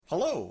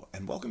Hello,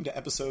 and welcome to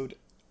episode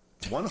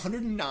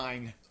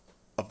 109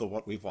 of the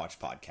What We've Watched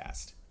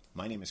podcast.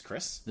 My name is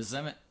Chris. This is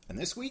Emmett. And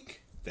this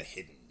week, The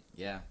Hidden.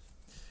 Yeah.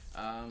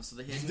 So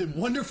The Hidden... The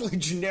wonderfully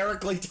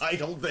generically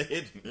titled The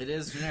Hidden. It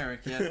is generic,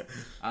 yeah.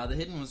 The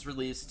Hidden was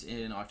released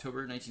in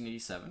October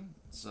 1987,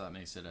 so that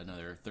makes it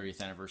another 30th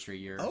anniversary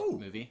year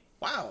movie.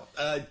 Wow.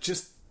 I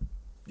didn't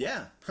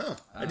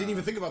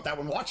even think about that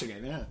when watching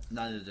it, yeah.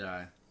 Neither did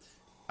I.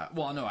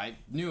 No, I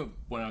knew it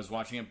when I was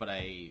watching it, but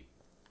I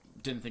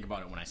didn't think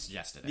about it when I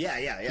suggested it.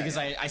 Yeah. Because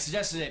I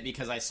suggested it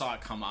because I saw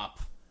it come up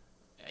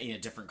in a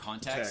different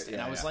context,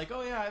 and I was like,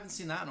 oh yeah, I haven't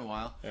seen that in a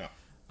while. Yeah.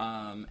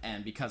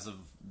 And because of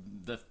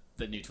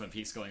the new Twin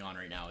Peaks going on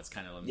right now, it's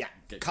kind of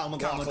Kyle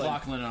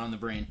MacLachlan on the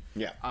brain.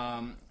 Yeah.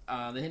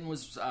 The Hidden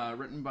was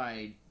written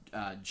by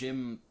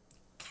Jim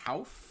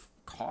Kouf.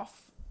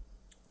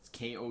 It's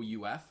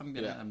Kouf.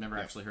 I've never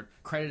actually heard.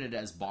 Credited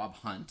as Bob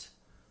Hunt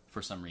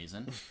for some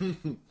reason.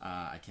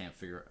 I can't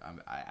figure.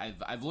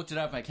 I've looked it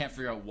up. I can't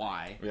figure out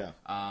why. Yeah.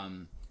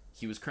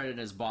 He was credited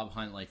as Bob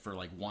Hunt for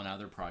one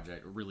other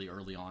project, a really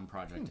early on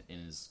project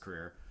in his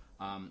career,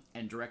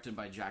 and directed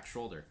by Jack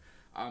Sholder.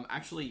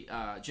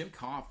 Jim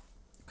Kouf,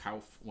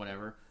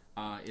 whatever,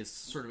 is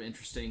sort of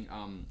interesting.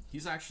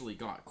 He's actually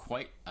got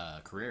quite a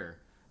career.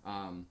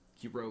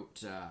 He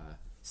wrote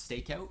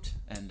Stakeout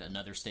and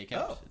Another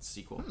Stakeout. It's a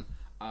sequel.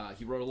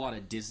 He wrote a lot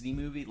of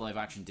live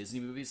action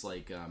Disney movies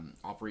like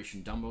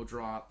Operation Dumbo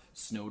Drop,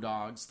 Snow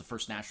Dogs, The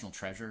First National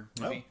Treasure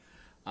movie.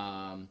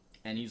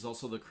 And he's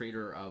also the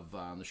creator of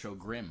the show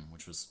Grimm,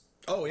 which was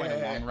quite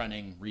a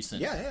long-running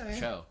recent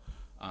show.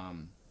 I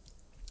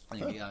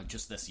think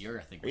just this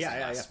year,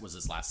 was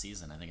his last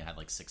season. I think it had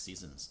 6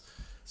 seasons.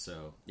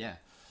 So, yeah,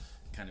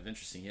 kind of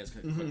interesting. He has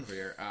quite a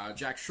career.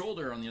 Jack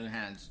Sholder, on the other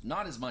hand,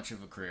 not as much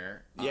of a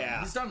career.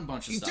 He's done a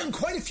bunch of stuff. He's done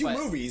quite a few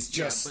movies,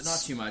 but not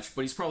too much.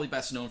 But he's probably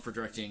best known for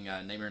directing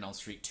Nightmare on Elm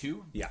Street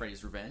 2,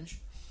 Freddy's Revenge.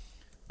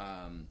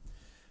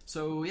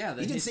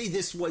 He did say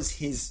this was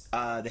his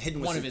The Hidden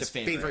was one of his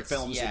favorite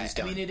films that he's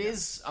done. I mean, it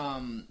is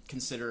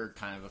considered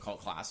kind of a cult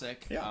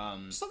classic. Yeah.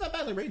 It's not that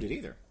badly rated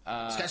either.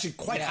 It's actually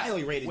quite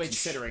highly rated, which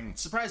considering.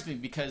 Surprised me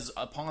because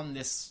upon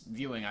this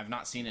viewing, I've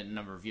not seen it in a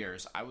number of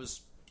years.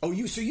 So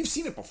you've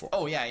seen it before?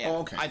 Oh, yeah. Oh,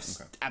 okay. I've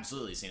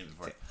absolutely seen it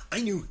before. Okay. I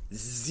knew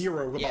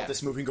zero about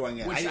this movie going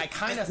in. Which I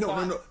kind of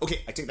thought... No.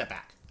 Okay, I take that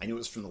back. I knew it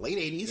was from the late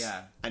 80s.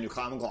 Yeah. I knew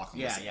Kyle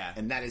MacLachlan was in it,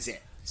 and that is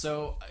it.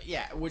 So,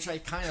 which I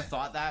kind of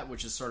thought that,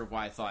 which is sort of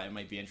why I thought it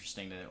might be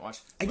interesting to watch.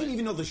 I didn't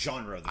even know the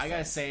genre of the film. I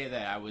gotta say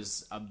that I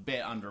was a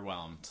bit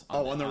underwhelmed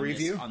on the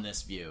review? On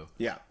this view.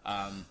 Yeah.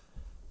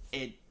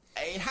 It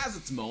has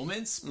its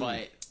moments,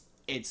 but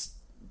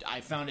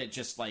I found it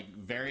just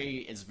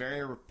it's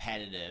very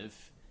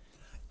repetitive.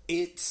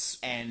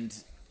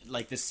 And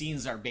the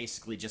scenes are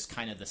basically just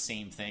kind of the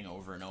same thing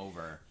over and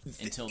over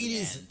until the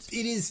end.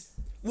 It is.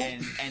 Well,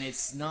 and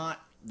it's not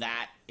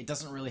that it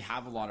doesn't really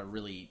have a lot of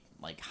really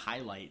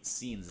highlight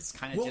scenes. It's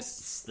kind of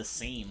just the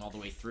same all the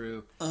way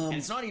through, and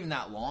it's not even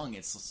that long.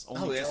 It's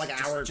only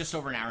just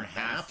over an hour and a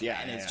half. Yeah,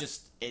 and it's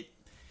just it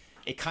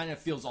kind of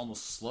feels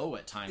almost slow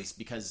at times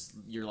because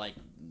you're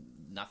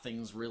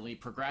nothing's really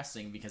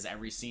progressing because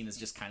every scene is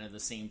just kind of the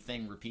same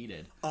thing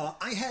repeated.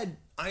 I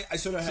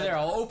sort of had... So there,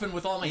 I'll open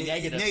with all my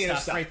negative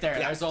stuff right there.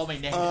 Yeah. There's all my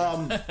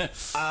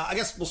negative. I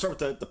guess we'll start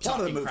with the plot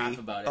of the movie. Crap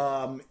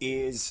about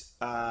it.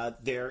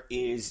 There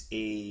is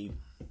a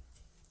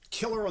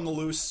killer on the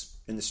loose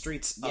in the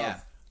streets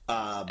of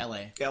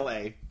L.A.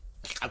 I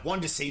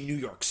wanted to say New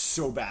York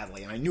so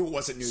badly, and I knew it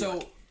wasn't New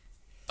York.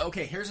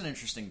 Okay, here's an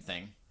interesting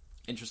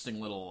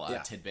little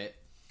tidbit.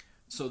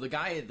 So the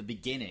guy at the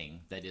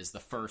beginning that is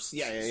the first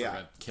sort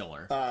of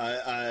killer.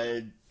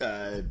 Chris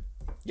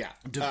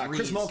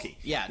Mulkey.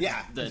 Yeah.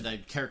 The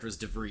character is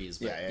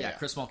DeVries. But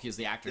Chris Mulkey is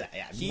the actor.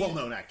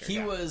 Well-known actor. He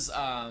was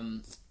a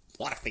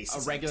lot of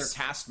faces. A regular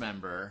cast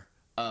member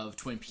of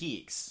Twin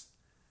Peaks.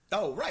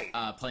 Oh, right.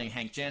 Playing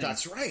Hank Jennings.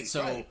 That's right.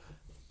 So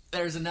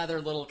there's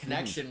another little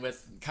connection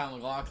with Kyle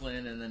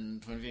MacLachlan and then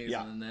Twin Peaks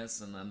and then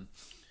this and then,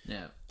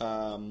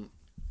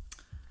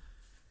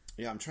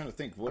 I'm trying to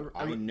think what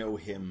I know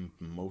him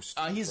most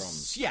from.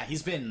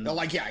 He's been...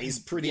 he's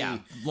pretty... Yeah,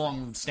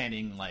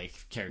 long-standing,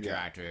 character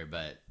actor,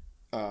 but...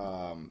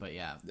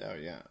 yeah. Oh,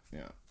 yeah.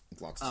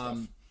 Lots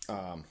of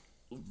stuff.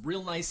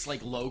 Real nice,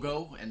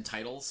 logo and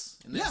titles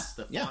in this.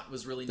 The font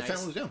was really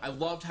nice. I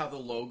loved how the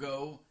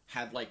logo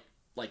had,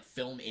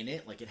 film in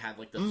it. It had,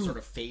 the sort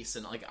of face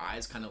and,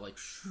 eyes kind of,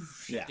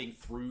 shifting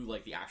through,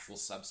 the actual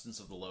substance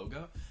of the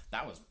logo.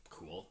 That was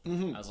cool.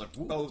 I was like,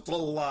 ooh.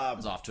 I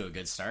was off to a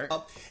good start.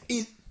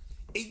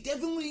 It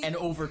definitely... And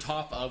over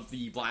top of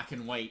the black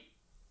and white,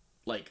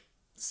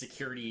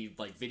 security,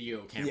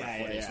 video camera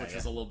footage, which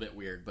was a little bit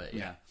weird, but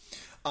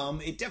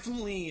it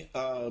definitely...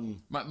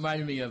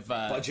 reminded me of...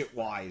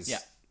 budget-wise,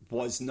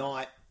 was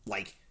not,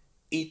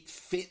 it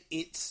fit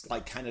its,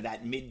 kind of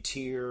that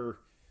mid-tier,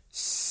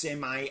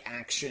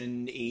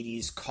 semi-action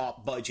 80s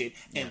cop budget,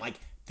 and,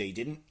 they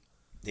didn't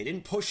they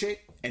didn't push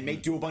it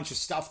and do a bunch of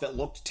stuff that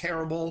looked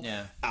terrible.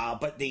 Yeah.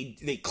 But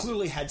they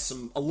clearly had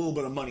a little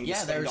bit of money to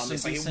spend on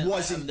this. Like, decent,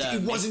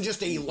 it wasn't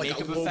just a like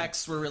makeup a low,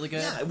 effects were really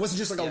good. Yeah, it wasn't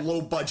just like a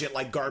low budget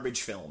like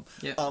garbage film.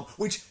 Yeah.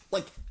 Which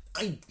like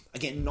I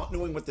again not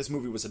knowing what this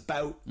movie was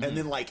about, and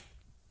then like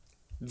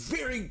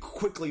very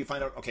quickly you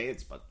find out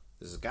this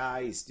is a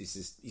guy.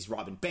 He's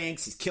robbing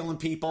banks. He's killing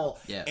people.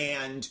 Yeah.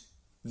 And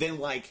then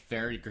like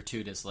very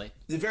gratuitously.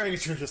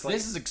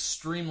 This is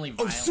extremely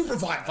violent, super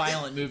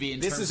violent movie.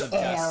 This is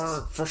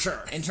R for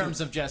sure. In terms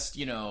of just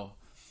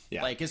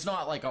like it's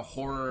not like a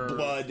horror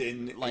blood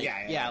and like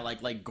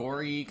like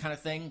gory kind of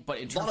thing, but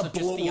in terms of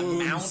just the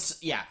amount,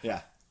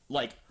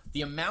 like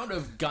the amount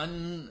of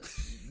gun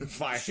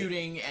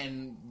shooting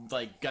and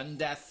like gun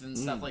death and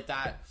stuff like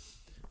that.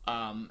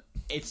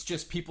 It's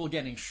just people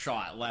getting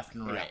shot left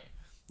and right,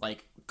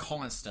 like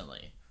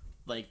constantly.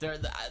 Like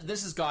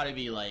this has got to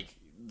be like.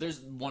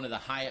 There's one of the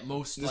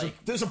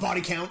there's a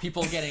body count.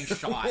 People getting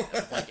shot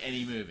of, like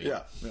any movie.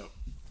 Yeah.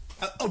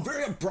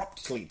 Very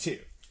abruptly too.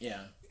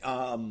 Yeah.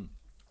 Although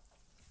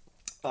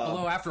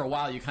after a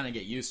while you kind of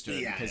get used to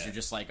it because you're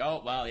just like,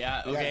 oh well,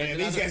 okay.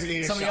 These guys are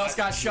getting somebody shot. else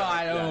got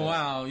shot. Oh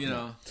wow,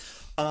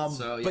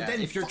 So but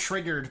then if you're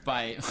triggered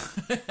by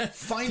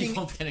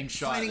people getting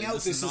shot, finding out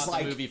this is not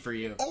like the movie for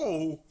you.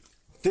 Oh,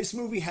 this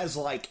movie has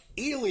like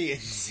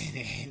aliens in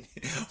it.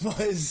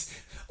 Was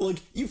like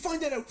you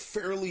find that out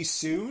fairly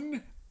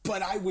soon.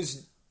 But I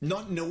was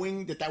not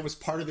knowing that was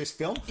part of this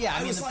film. Yeah,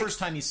 I mean, the first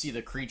time you see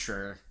the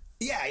creature...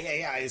 Yeah,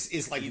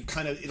 is like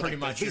kind of... Pretty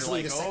much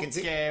basically you're like,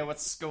 okay,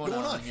 what's going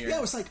on here? Yeah, I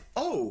was like,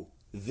 oh,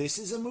 this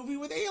is a movie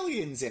with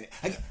aliens in it.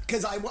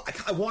 Because I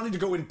wanted to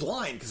go in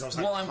blind, because I was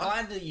like... Well, I'm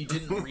glad that you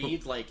didn't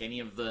read, like, any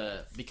of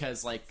the...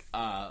 Because, like...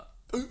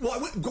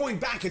 Well, going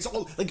back, it's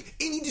all... Like,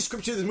 any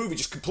description of the movie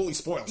just completely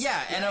spoils.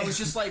 Yeah, and I was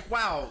just like,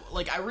 wow,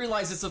 like, I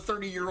realize it's a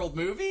 30-year-old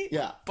movie.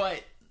 Yeah.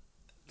 But...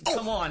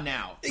 Come on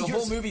now. The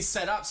whole movie's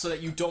set up so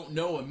that you don't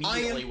know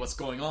immediately what's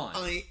going on.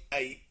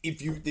 I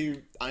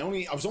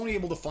was only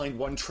able to find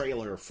one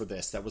trailer for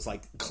this that was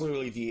like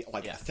clearly the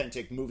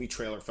authentic movie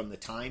trailer from the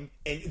time,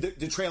 and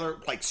the trailer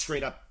like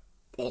straight up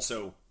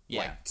also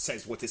like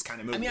says what this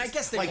kind of movie. I mean, I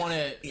guess they want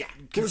to. Yeah,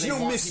 there's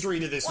no mystery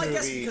to this movie. I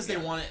guess because they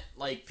want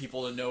like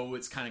people to know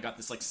it's kind of got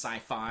this like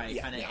sci-fi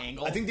kind of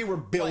angle. I think they were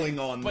billing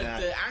on that.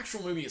 But the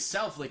actual movie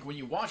itself, like when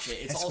you watch it,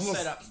 it's all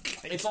set up.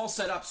 It's all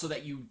set up so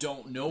that you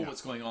don't know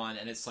what's going on,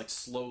 and it's like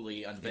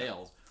slowly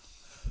unveiled.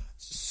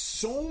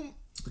 So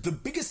the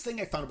biggest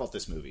thing I found about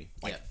this movie,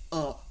 I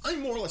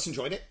more or less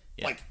enjoyed it.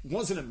 Yeah. Like,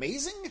 wasn't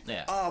amazing,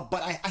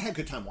 but I had a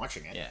good time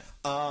watching it. Yeah.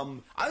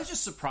 I was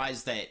just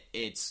surprised that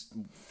it's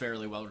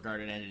fairly well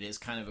regarded and it is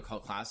kind of a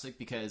cult classic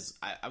because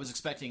I was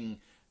expecting,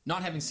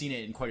 not having seen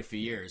it in quite a few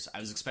years, I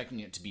was expecting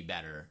it to be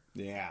better.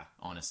 Yeah.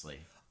 Honestly.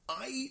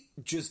 I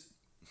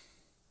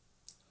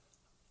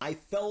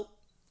felt,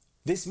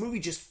 this movie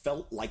just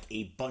felt like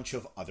a bunch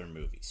of other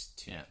movies,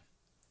 too.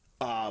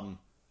 Yeah.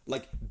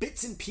 Like,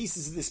 bits and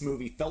pieces of this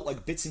movie felt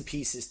like bits and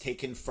pieces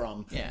taken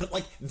from... Yeah. But,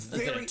 like,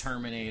 very... A bit of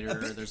Terminator,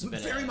 there's a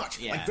bit very of...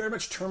 much. Yeah. Like, very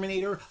much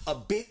Terminator, a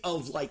bit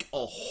of, like,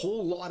 a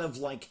whole lot of,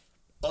 like,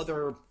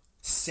 other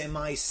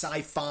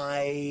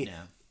semi-sci-fi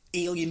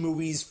alien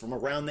movies from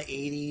around the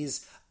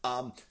 80s.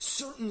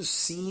 Certain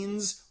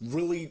scenes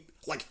really,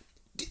 like...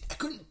 I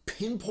couldn't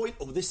pinpoint,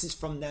 this is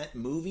from that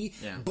movie.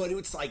 Yeah. But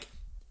it's like...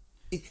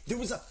 there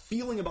was a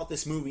feeling about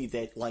this movie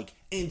that, like...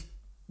 And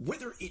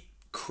whether it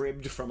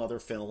cribbed from other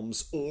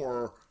films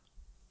or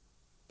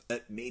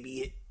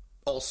maybe it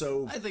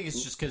also... I think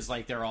it's just because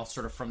like they're all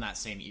sort of from that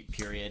same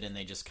period and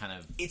they just kind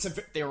of...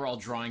 they were all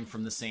drawing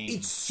from the same...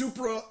 It's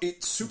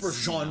super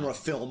genre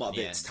film of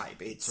its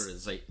type. It's sort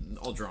of like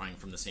all drawing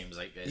from the same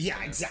zeitgeist.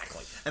 Yeah,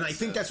 exactly. And I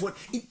think that's what...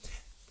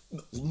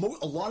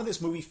 a lot of this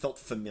movie felt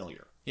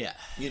familiar. Yeah.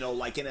 You know,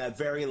 like in a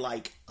very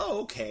like,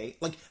 oh, okay.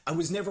 Like, I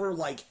never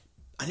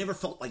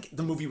felt like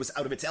the movie was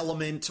out of its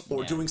element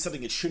or doing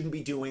something it shouldn't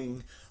be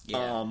doing.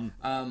 Yeah.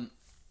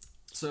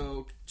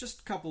 So,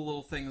 just a couple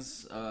little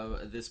things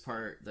this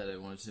part that I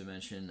wanted to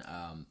mention.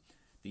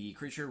 The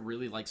creature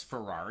really likes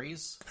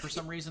Ferraris for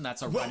some reason.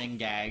 That's a running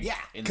gag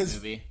in the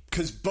movie.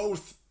 Because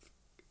both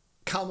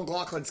Kyle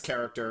MacLachlan's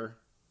character...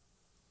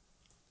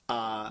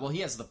 well,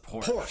 he has the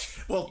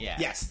Porsche. Well,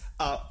 yes,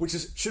 which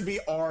should be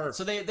our.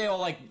 So they all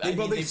like. They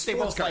both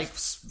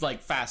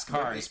like fast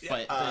cars,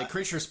 but the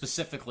creature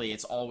specifically,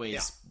 it's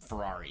always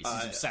Ferraris.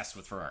 He's obsessed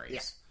with Ferraris.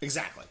 Yeah,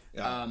 exactly.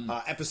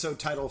 Episode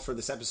title for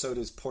this episode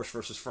is Porsche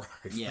versus Ferrari.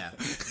 Yeah,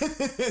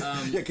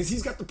 because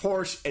he's got the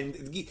Porsche and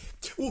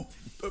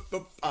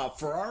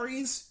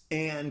Ferraris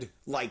and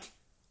like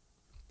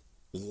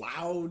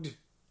loud.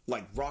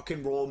 Like rock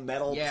and roll,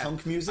 metal,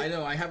 punk music. I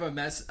know. I have a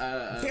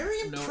very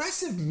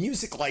impressive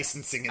music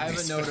licensing. I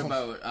have a note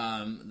about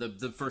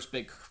the first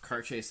big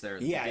car chase there.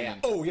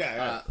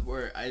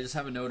 Where I just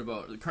have a note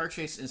about the car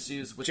chase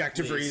ensues with Jack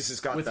DeVries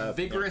has got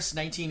vigorous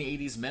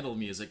 1980s metal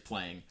music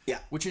playing. Yeah,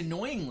 which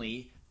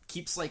annoyingly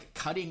keeps like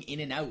cutting in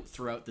and out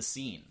throughout the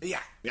scene. Yeah.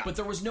 But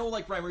there was no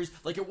like rhyme or reason.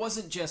 Like it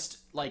wasn't just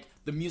like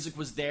the music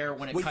was there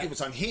when it cut it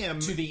was on him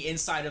to the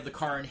inside of the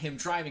car and him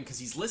driving because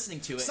he's listening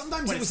to it.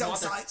 Sometimes it was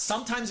outside.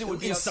 Sometimes it would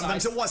be outside.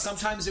 Sometimes it wasn't.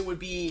 Sometimes it would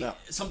be. Yeah.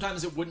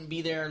 Sometimes it wouldn't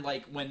be there.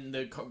 Like when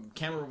the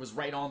camera was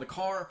right on the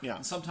car. Yeah.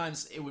 And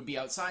sometimes it would be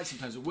outside.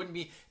 Sometimes it wouldn't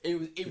be.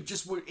 It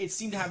just would. It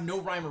seemed to have no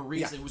rhyme or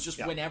reason. It was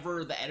just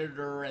whenever the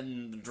editor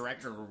and the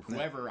director or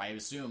whoever I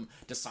assume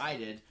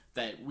decided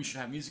that we should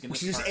have music in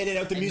this part. We should just edit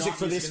out the music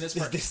for this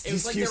part. It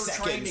was like they were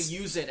trying to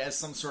use it as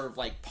some sort of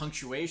like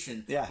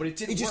punctuation, but it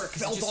didn't work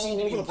because it just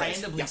seemed to be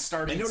randomly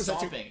starting and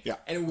stopping,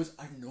 and it was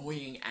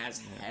annoying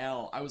as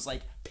hell. I was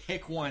like,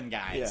 pick one,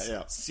 guys.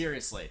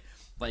 Seriously,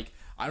 like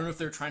I don't know if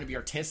they're trying to be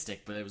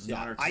artistic, but it was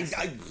not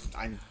artistic.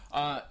 I'm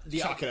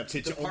chalking up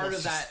to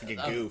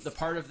the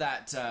part of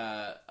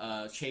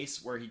that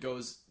chase where he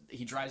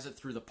drives it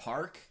through the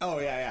park. Oh,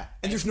 yeah.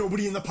 And there's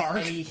nobody in the park.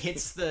 And he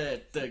hits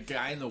the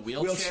guy in the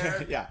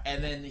wheelchair.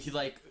 And then he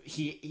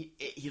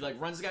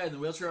runs the guy in the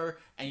wheelchair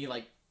and he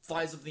like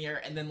flies up in the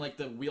air and then like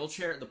the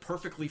wheelchair, the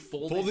perfectly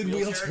folded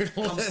wheelchair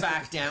comes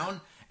back down.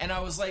 And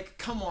I was like,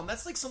 come on,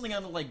 that's like something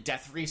out of like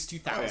Death Race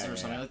 2000 or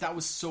something. Like that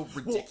was so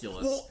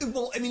ridiculous.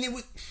 Well, I mean, it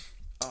was...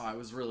 Oh, I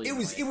was really... It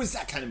was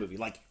that kind of movie.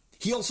 Like,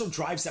 he also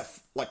drives that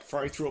like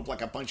Ferrari through up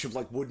like a bunch of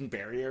like wooden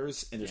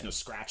barriers and there's no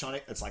scratch on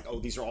it. It's like, oh,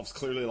 these are all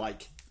clearly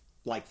like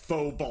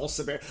faux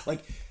balsa bear,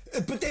 like.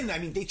 But then, I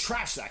mean, they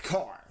trash that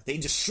car. They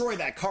destroy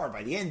that car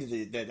by the end of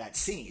that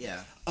scene.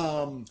 Yeah.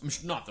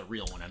 Not the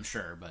real one, I'm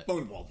sure, but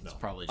no, it's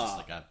probably just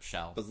like a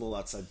shell. But a little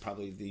outside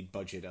probably the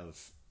budget of.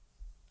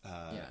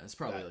 It's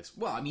probably like.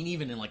 Well, I mean,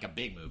 even in like a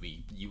big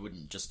movie, you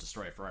wouldn't just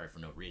destroy a Ferrari for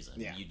no reason.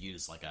 Yeah. You'd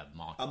use like a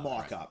mock-up.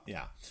 Mock-up, right?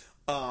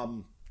 Yeah.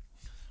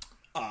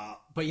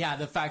 But yeah,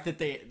 the fact that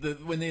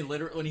when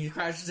he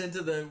crashes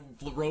into the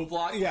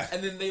roadblock,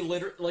 and then they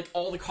literally like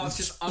all the cars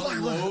just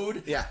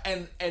unload,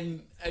 and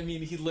I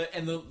mean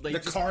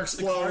the car explodes.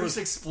 The car just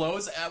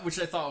explodes, which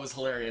I thought was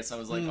hilarious. I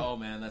was like, oh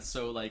man, that's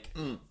so like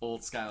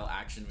old style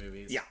action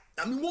movies. Yeah,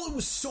 I mean, well, it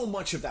was so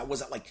much of that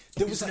was that like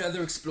there was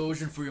another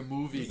explosion for your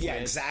movie. Yeah,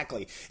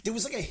 exactly. There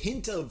was like a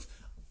hint of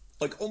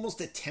like almost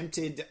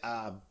attempted,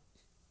 I want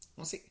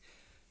to say,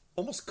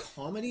 almost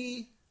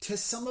comedy to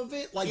some of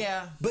it, like,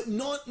 but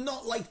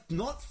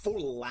not for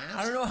laughs.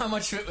 I don't know how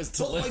much of it was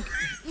to like,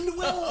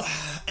 well,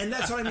 and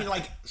that's what I mean,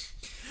 like,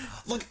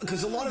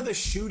 because a lot of the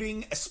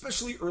shooting,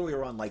 especially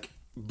earlier on, like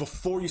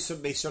before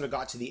they sort of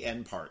got to the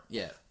end part,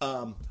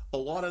 a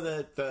lot of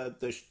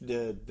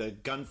the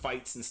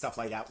gunfights and stuff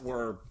like that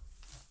were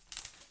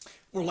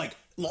like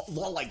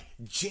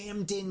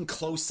jammed in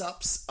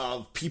close-ups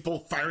of people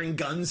firing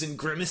guns and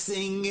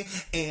grimacing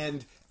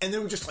and they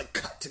were just like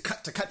cut to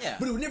cut to cut,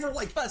 but it would never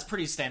like. But that's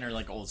pretty standard,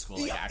 like old school,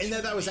 like action.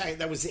 And that was it.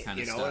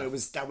 You know,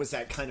 that was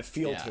that kind of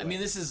feel to it. I mean,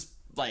 this is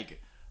like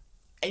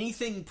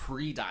anything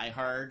pre Die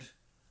Hard.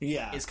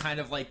 Yeah, is kind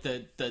of like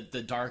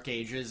the dark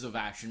ages of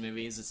action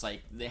movies. It's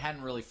like they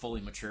hadn't really fully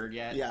matured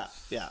yet. Yeah.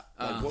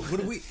 Like, what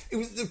do we? It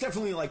was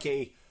definitely like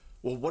a.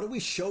 Well, what do we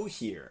show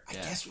here? I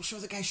guess we'll show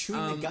the guy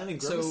shooting the gun and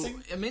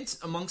grimacing. So,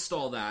 amongst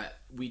all that,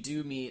 we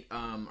do meet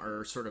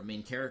our sort of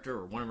main character,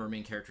 or one of our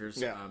main characters,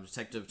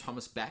 Detective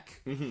Thomas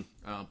Beck,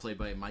 played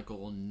by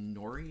Michael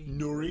Nouri.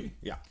 Nouri,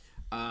 yeah.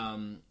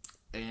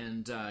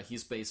 And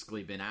he's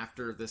basically been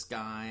after this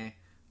guy,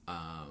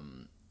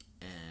 and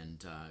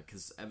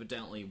because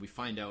evidently we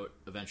find out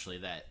eventually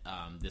that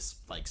this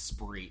like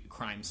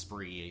crime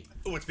spree,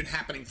 it's been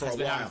happening for a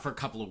while, for a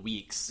couple of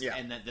weeks,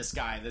 and that this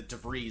guy, that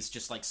DeVries,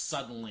 just like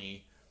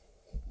suddenly,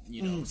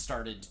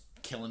 started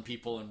killing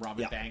people and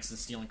robbing banks and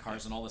stealing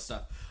cars and all this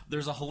stuff.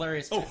 There's a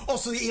hilarious bit.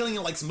 Also the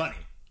alien likes money.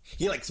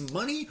 He likes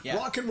money,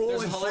 rock and roll,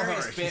 There's and a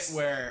hilarious bit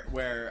where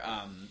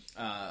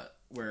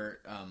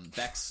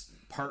Beck's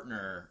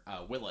partner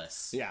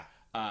Willis,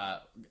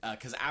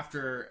 because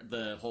after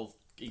the whole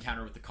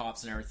encounter with the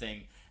cops and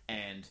everything,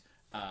 and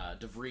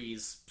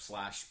DeVries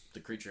 / the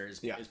creature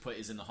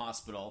is in the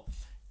hospital,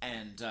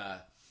 and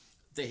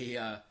they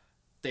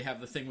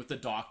have the thing with the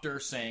doctor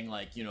saying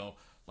like he's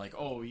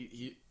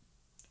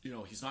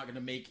not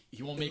gonna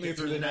he won't make it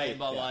through the night,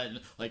 blah blah,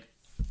 and like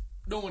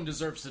no one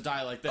deserves to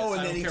die like this. And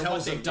I then don't care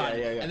what they've done.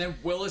 And then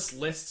Willis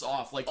lists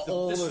off like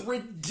this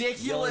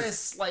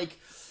ridiculous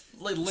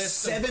list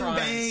 7 of crimes.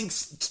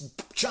 Banks,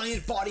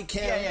 giant body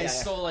cam. He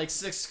stole like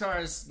 6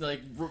 cars,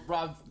 like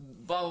robbed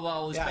blah blah blah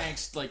all these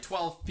banks, like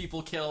 12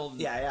 people killed.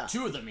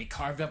 2 of them he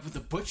carved up with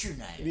a butcher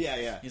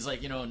knife. He's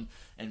like, and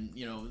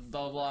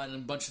blah blah blah, and a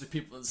bunch of the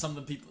people, some of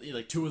the people,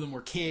 like 2 of them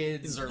were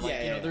kids, or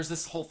like there's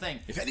this whole thing.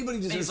 If anybody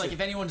deserves, he's like,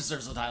 if anyone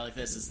deserves to die like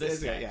this, it's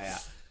this guy.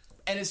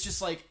 And it's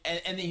just like, and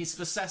then he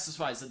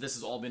specifies that this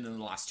has all been in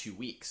the last 2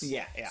 weeks.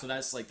 So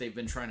that's like they've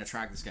been trying to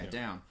track this guy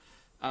down.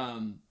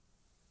 And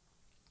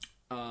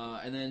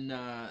then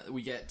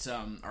we get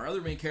our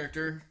other main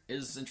character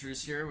is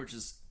introduced here, which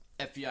is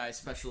FBI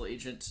Special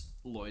Agent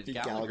Lloyd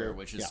Gallagher,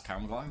 which is Kyle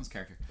MacLachlan's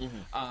character.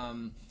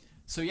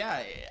 So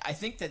I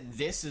think that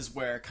this is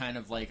where kind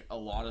of like a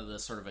lot of the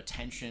sort of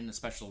attention,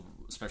 especially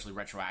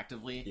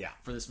retroactively,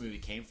 for this movie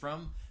came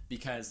from,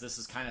 because this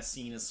is kind of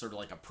seen as sort of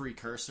like a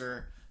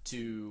precursor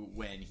to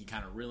when he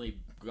kind of really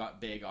got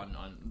big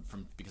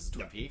because of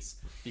Twin Peaks,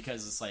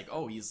 because it's like,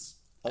 oh, he's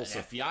also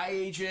an FBI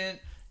agent,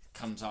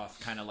 comes off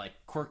kind of like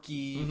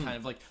quirky, kind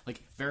of like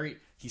very,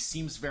 he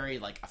seems very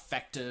like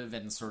effective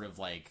and sort of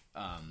like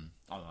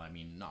although I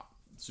mean not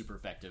super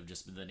effective,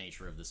 just the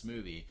nature of this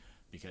movie,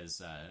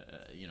 because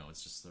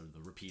it's just the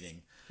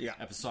repeating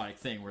episodic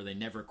thing where they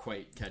never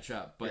quite catch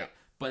up,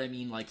 but I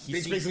mean, like,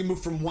 he's basically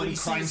moved from one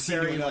crime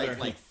scene to another,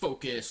 like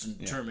focused and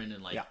determined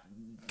and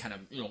kind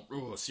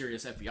of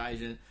serious FBI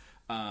agent.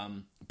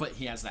 But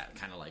he has that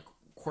kind of like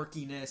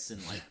quirkiness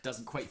and like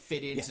doesn't quite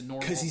fit into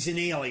normal, because he's an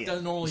alien.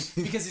 Doesn't normally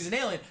because he's an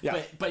alien.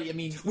 But I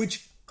mean,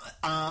 which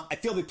I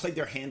feel they played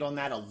their hand on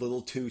that a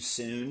little too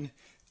soon.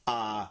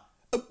 I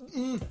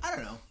don't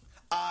know.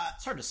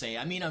 It's hard to say.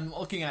 I mean, I'm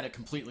looking at it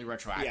completely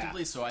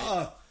retroactively, so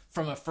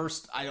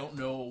I don't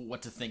know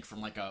what to think from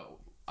like a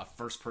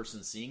first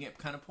person seeing it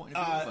kind of point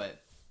of view,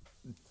 but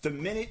the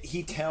minute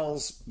he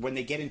tells, when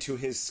they get into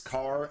his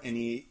car and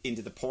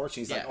into the porch,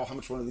 and he's like, "Oh, how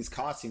much one of these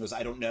costs?" He goes,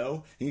 "I don't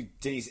know."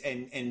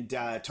 And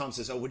Tom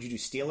says, "Oh, would you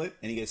steal it?"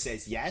 And he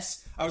says,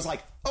 "Yes." I was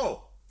like,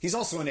 "Oh, he's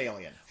also an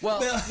alien."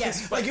 Well,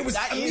 yes, like it was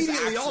that immediately is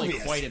actually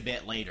obvious. Quite a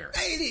bit later,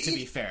 to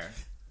be fair.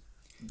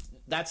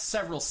 That's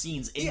several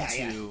scenes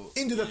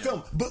into the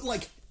film, but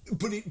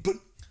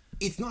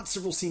it's not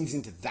several scenes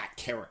into that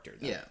character.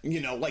 Though.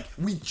 Yeah, like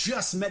we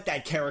just met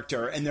that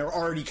character, and they're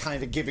already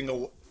kind of giving.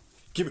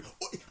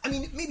 I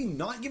mean, maybe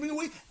not giving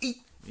away.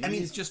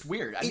 It's just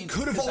weird. I mean, it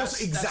could have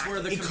also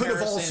exactly. It could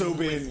have also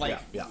been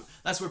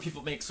That's where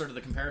people make sort of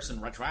the comparison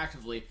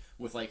retroactively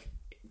with like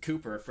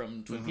Cooper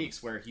from Twin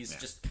Peaks, where he's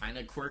just kind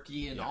of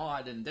quirky and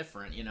odd and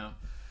different.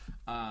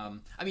 I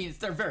mean,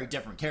 they're very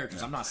different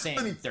characters. I'm not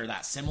saying they're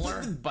that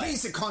similar. The but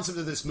basic concept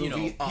of this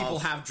movie, people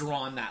have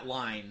drawn that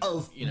line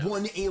of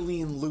one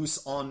alien loose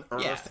on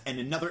Earth and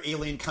another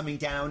alien coming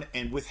down,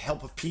 and with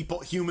help of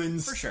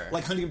humans, for sure,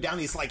 like hunting him down.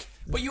 It's like,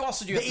 but you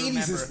also do the have to 80s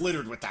remember, is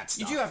littered with that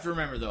stuff. You do have to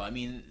remember, though. I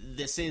mean,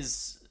 this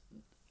is,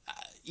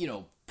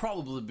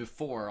 probably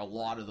before a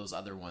lot of those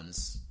other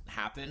ones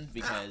happened,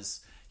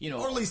 because.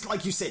 Or at least,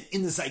 like you said,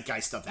 in the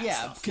zeitgeist of that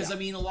stuff. Because I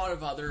mean, a lot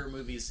of other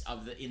movies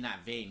in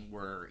that vein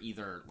were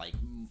either like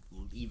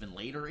even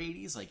later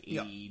 80s, like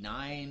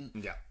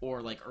 89,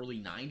 or like early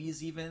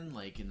 90s, even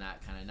like in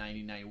that kind of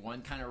 90,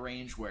 91 kind of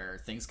range, where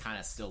things kind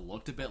of still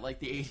looked a bit like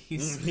the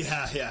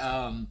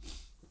 80s.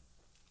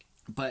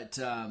 But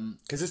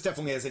because this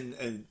definitely has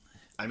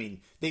I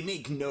mean, they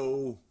make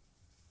no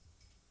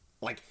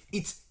like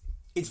it's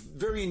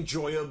very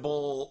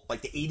enjoyable.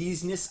 Like the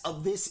 80s-ness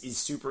of this is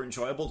super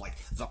enjoyable. Like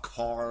the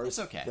cars, it's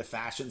okay. The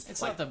fashions.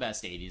 It's not the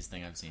best 80s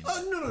thing I've seen.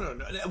 No.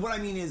 What I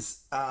mean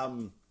is,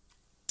 and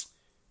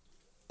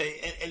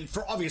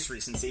for obvious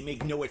reasons, they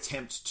make no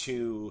attempt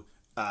to,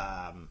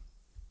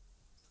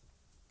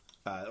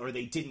 or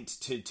they didn't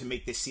to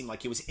make this seem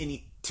like it was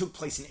took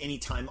place in any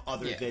time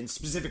other than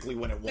specifically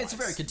when it was. It's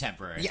very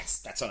contemporary. Yes,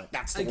 that's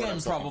the word I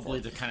was probably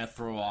looking for. to kind of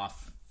throw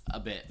off a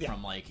bit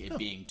from like it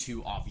being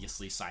too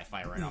obviously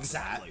sci-fi right off the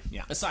bat.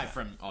 Yeah. Aside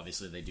from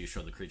obviously they do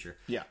show the creature.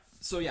 Yeah.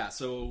 So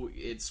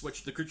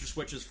the creature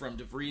switches from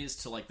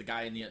DeVries to like the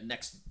guy in the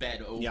next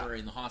bed over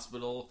in the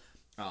hospital,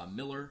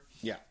 Miller.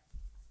 Yeah.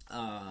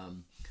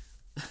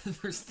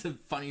 There's the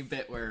funny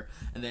bit where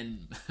and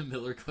then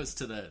Miller goes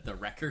to the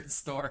record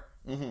store.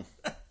 Mm-hmm.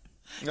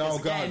 Oh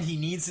god! He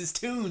needs his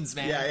tunes,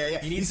 man. Yeah.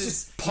 He's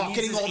just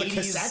pocketing all the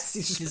cassettes.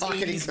 He's just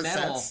pocketing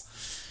cassettes.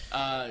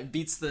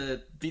 Beats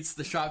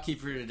the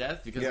shopkeeper to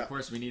death because of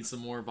course we need some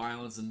more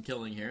violence and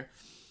killing here,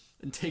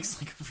 and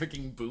takes like a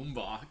freaking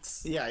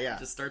boombox. Yeah.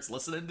 Just starts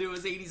listening to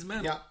his 80s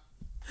metal. Yeah.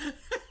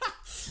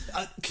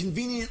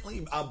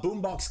 Conveniently,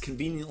 boombox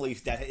conveniently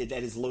that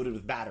is loaded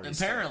with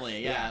batteries.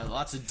 Apparently,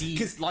 lots of D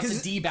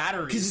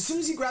batteries. Because as soon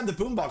as he grabbed the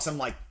boombox, I'm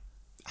like,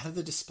 out of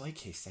the display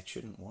case, that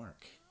shouldn't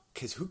work.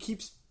 Because who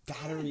keeps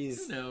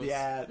batteries? Who knows?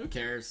 Yeah. Who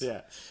cares?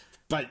 Yeah.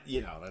 But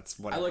that's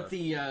whatever. I like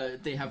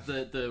they have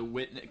the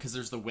witness, because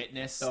there's the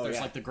witness. There's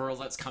like the girl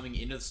that's coming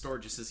into the store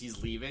just as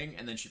he's leaving,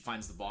 and then she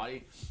finds the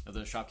body of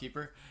the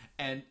shopkeeper,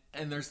 and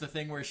there's the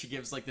thing where she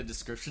gives like the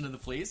description of the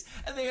police,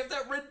 and they have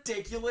that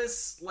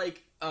ridiculous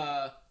like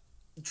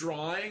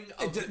drawing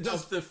of the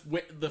doesn't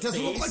face.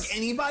 Look like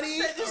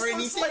anybody or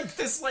anything. Like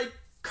this like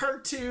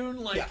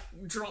cartoon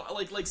draw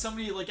like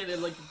somebody like at a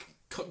like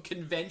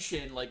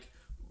convention like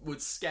would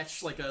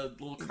sketch like a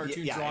little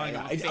cartoon drawing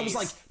of a face. I was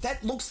like,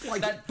 that looks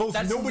like both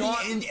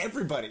nobody and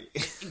everybody.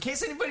 In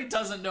case anybody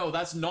doesn't know,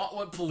 that's not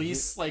what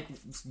police like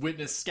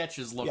witness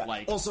sketches look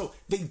like. Also,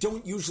 they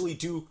don't usually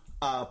do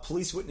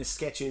police witness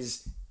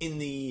sketches in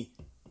the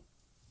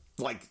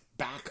like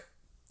back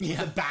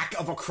the back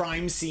of a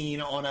crime scene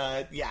on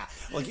a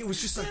like it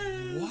was just like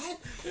what?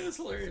 It was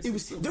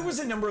hilarious. There was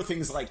a number of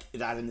things like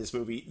that in this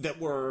movie that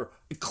were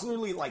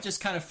clearly like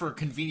just kind of for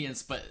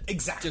convenience, but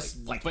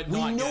just like but we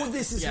not know good.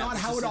 this is not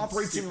how it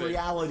operates in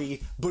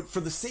reality, but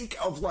for the sake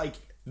of like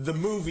the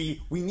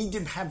movie, we need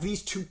to have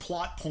these two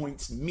plot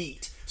points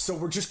meet. So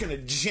we're just gonna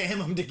jam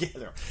them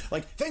together.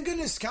 Like, thank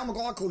goodness Cal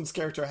McLaughlin's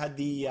character had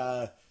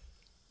the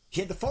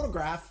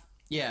photograph.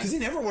 Yeah, because he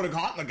never would have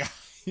gotten the guy.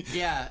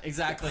 Yeah,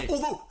 exactly.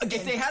 Although, again,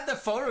 if they had the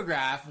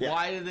photograph,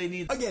 why do they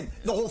need... Again,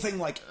 the whole thing,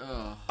 like,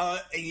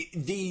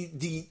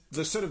 the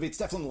sort of, it's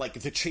definitely, like,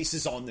 the chase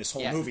is on this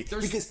whole movie.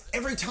 Because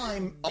every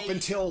time, up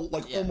until,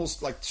 like,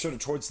 almost, like, sort of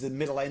towards the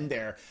middle end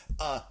there,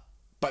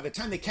 by the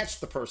time they catch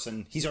the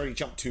person, he's already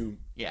jumped to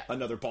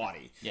another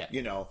body. Yeah.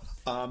 You know?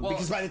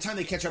 Because by the time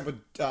they catch up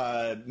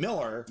with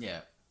Miller...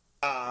 Yeah.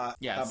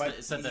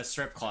 It's at the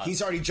strip club.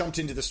 He's already jumped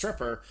into the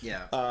stripper.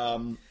 Yeah.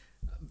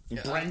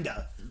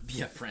 Brenda.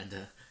 Yeah,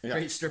 Brenda.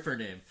 Great stripper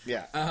name.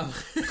 Yeah.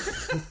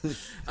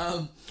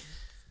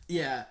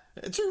 Yeah.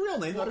 It's her real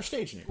name, not her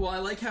stage name. Well, I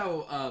like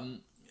how,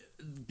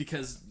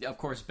 because, of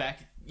course, Beck,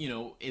 you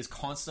know, is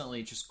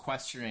constantly just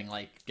questioning,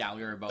 like,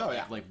 Gallagher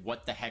about, like,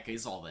 what the heck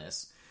is all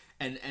this?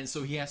 And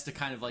so he has to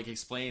kind of, like,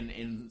 explain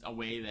in a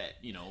way that,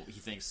 you know, he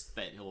thinks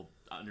that he'll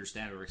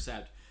understand or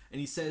accept.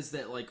 And he says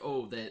that, like,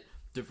 that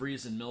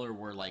DeVries and Miller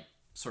were, like,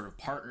 sort of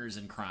partners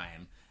in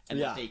crime. And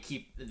that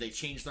they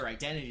change their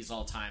identities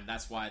all the time.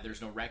 That's why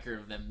there's no record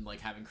of them, like,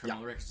 having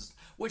criminal records,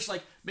 which,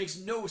 like, makes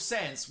no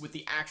sense with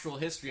the actual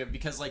history of,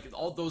 because, like,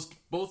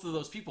 both of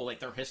those people, like,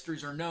 their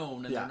histories are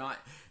known and they're not,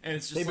 and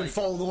it's just they've been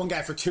following the one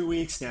guy for 2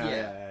 weeks now.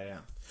 Yeah.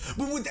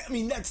 But I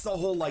mean, that's the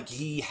whole, like,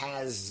 he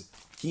has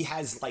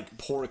like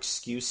poor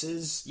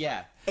excuses.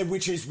 Yeah,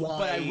 which is why.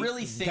 But I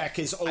really think Beck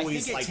is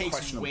always it like takes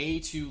questionable. Way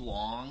too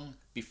long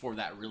before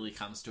that really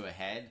comes to a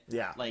head.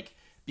 Yeah, like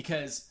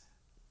because.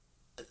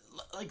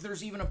 Like,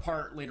 there's even a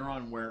part later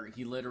on where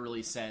he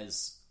literally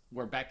says,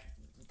 where Beck,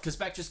 because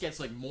Beck just gets,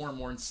 like, more and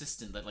more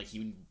insistent that, like,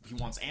 he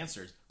wants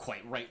answers,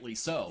 quite rightly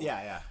so.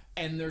 Yeah.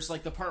 And there's,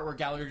 like, the part where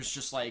Gallagher's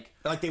just like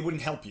they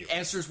wouldn't help you.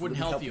 Answers wouldn't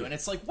help you. And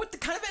it's like, what the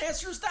kind of an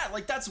answer is that?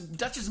 Like, that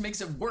just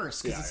makes it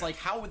worse, because it's like,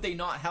 how would they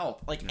not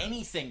help? Like,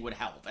 anything would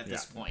help at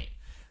this point.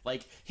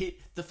 Like,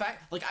 the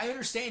fact, like, I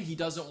understand he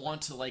doesn't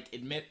want to, like,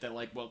 admit that,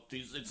 like, well,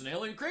 it's an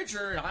alien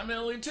creature, and I'm an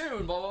alien too,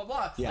 and blah, blah,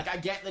 blah. Yeah. Like, I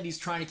get that he's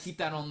trying to keep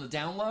that on the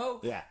down low.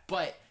 Yeah.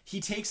 But he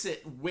takes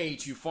it way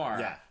too far.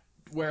 Yeah.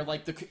 Where,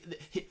 like,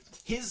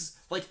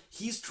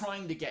 he's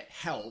trying to get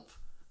help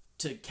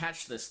to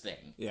catch this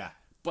thing. Yeah.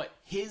 But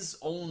his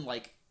own,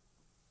 like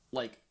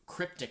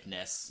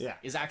crypticness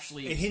is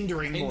actually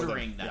hindering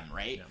them,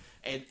 right?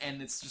 Yeah.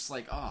 And it's just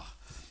like,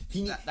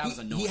 that was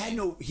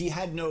annoying. He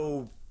had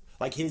no,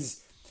 like,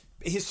 his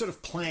sort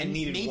of plan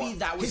needed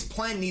work. His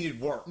plan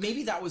needed work.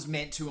 Maybe that was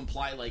meant to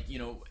imply, like, you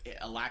know,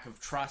 a lack of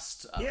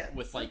trust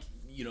with, like,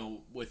 you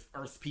know, with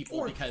Earth people,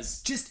 or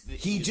because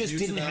he just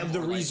didn't have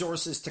the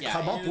resources to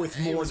come up with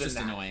more than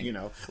that. Annoying. You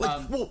know,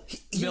 like,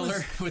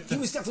 Miller he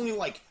was definitely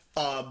like.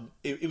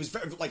 It was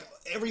very, like,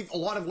 a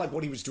lot of, like,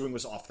 what he was doing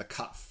was off the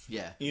cuff.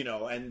 Yeah. You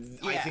know, and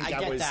I think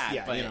that was,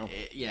 but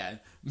you know.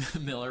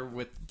 Miller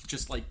with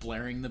just, like,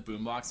 blaring the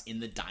boombox in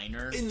the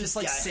diner, just,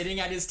 like, sitting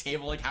at his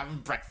table, like, having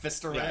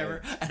breakfast or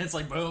whatever, and it's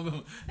like, boom,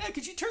 boom. Hey,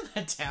 could you turn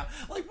that down?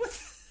 Like, what?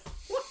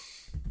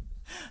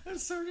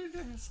 That's so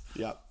ridiculous.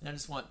 Yeah. I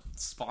just want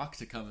Spock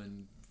to come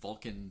and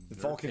Vulcan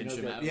pinch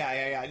him out.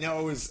 Yeah. No,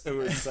 it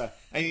was,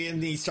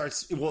 and he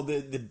starts, well,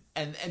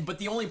 but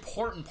the only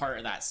important part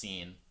of that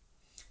scene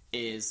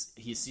is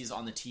he sees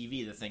on the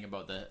TV the thing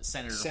about the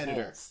Senator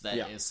Holtz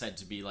that is said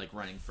to be, like,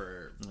 running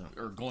for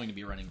or going to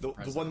be running for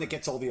president. The one that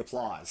gets all the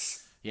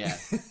applause. Yeah.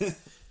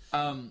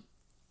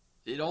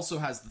 It also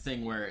has the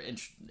thing where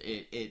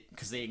it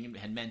because they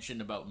had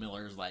mentioned about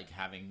Miller's, like,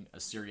 having a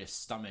serious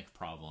stomach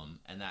problem,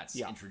 and that's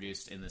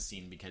introduced in the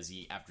scene because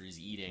after he's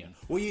eating. Yeah.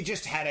 Well, you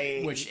just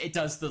had which it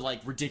does the, like,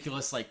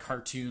 ridiculous, like,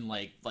 cartoon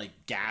like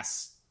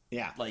gas.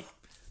 Yeah. Like.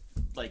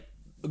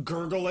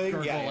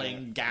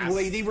 Gurgling gas. Well,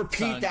 they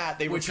repeat that.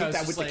 They repeat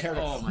that with the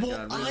character. Oh my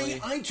God,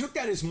 really? I took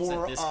that as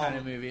more this kind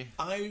of movie.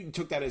 I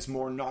took that as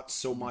more not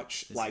so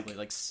much like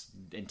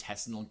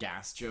intestinal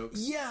gas jokes.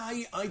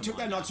 Yeah, I took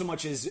that not so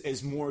much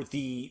as more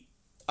the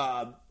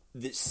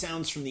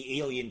sounds from the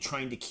alien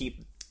trying to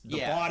keep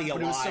the body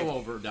alive. But it was so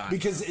overdone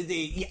because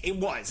it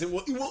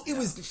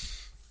was.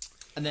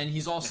 And then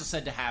he's also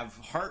said to have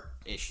heart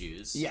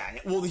issues. Yeah,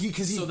 well,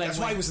 that's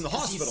why he was in the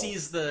hospital. He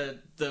sees the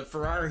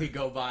Ferrari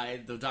go by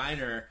the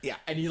diner,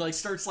 and he, like,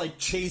 starts, like,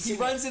 chasing. He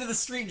runs into the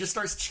street and just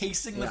starts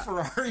chasing the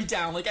Ferrari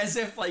down, like, as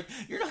if, like,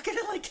 you're not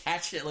gonna, like,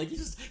 catch it. Like, he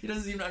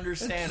doesn't even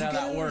understand how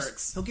that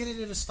works. He'll get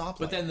it at a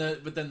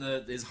stoplight. But then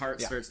his heart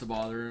starts to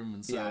bother him,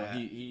 and so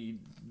he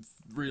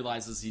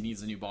realizes he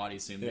needs a new body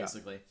soon,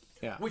 basically.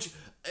 Yeah. Which,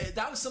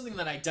 that was something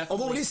that I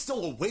definitely... Although it is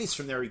still a ways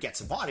from there he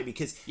gets a body,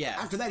 because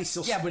after that he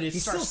still... Yeah, but it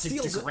starts to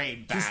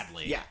degrade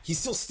badly. He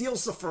still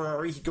steals the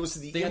Ferrari, he goes to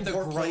the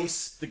import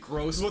place. The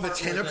gross well, the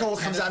tentacle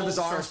comes out of his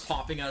arm. Starts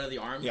popping out of the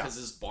arm because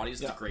his body's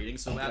degrading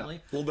so badly.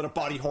 A little bit of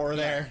body horror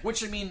there.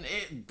 Which, I mean,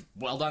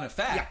 well done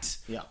effect.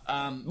 Yeah.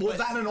 Well,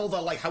 that and all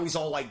the, like, how he's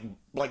all, like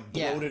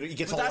bloated, he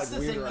gets all, like, weird. That's the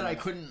thing that I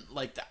couldn't,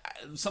 like,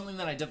 something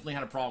that I definitely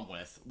had a problem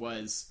with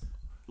was,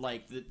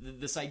 like,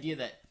 this idea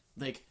that,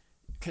 like...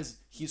 Because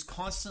he's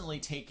constantly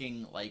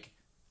taking, like...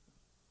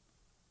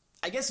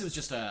 I guess it was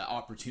just a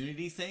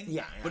opportunity thing.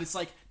 Yeah. But it's,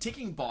 like,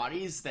 taking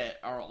bodies that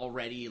are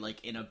already,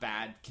 like, in a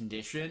bad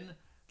condition,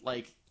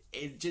 like,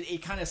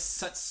 it kind of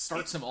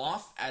starts him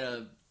off at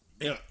a...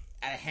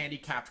 a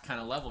handicapped kind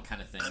of level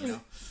kind of thing. You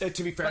know?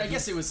 To be fair, but I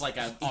guess it was like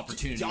an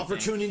opportunity. The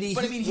opportunity. Thing.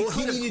 But I mean,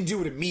 he needed to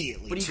do it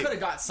immediately. But he could have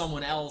got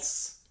someone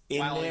else.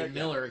 While in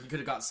Miller, he could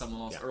have got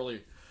someone else earlier.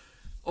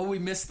 Oh, we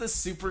missed the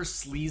super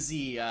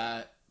sleazy,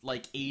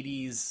 like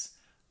 80s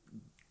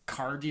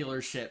car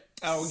dealership.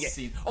 Oh yeah.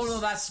 Scene. Oh no,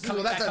 that's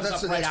coming. That's up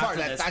right after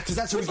this. Because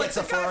that's when he gets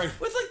the Ferrari.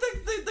 With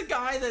like the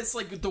guy that's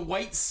like the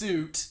white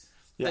suit.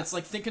 Yeah. That's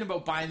like thinking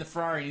about buying the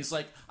Ferrari, and he's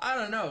like, I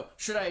don't know,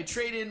 should I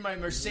trade in my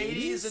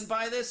Mercedes and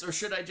buy this, or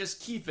should I just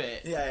keep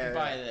it and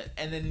buy it?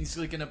 And then he's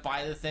like gonna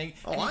buy the thing,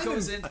 and he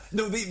goes in.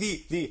 No,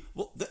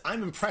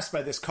 I'm impressed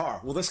by this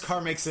car. Well, this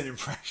car makes an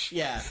impression.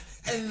 Yeah,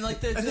 and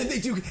like and then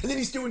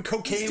he's doing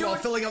cocaine while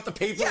filling out the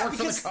paperwork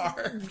for the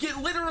car.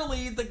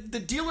 Literally, the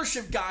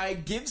dealership guy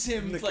gives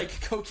him like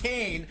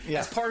cocaine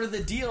as part of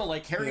the deal.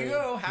 Like, here you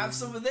go, have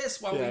some of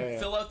this while we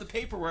fill out the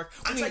paperwork.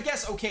 Which I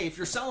guess, okay, if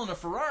you're selling a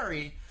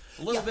Ferrari.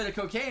 A little bit of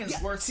cocaine is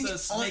worth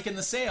making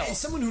the sale. As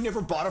someone who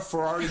never bought a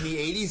Ferrari in the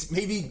 80s,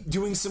 maybe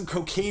doing some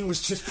cocaine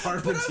was just part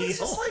of the deal. Was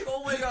just like,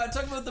 oh my god,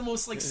 talk about the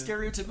most like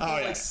stereotypical,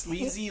 like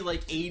sleazy,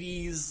 like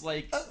 80s,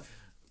 like.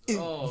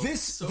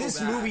 This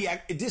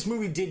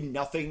movie did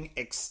nothing.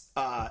 If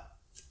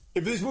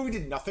this movie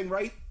did nothing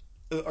right,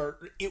 or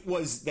it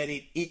was that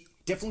it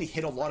definitely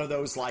hit a lot of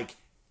those like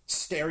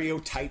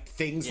stereotype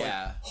things, like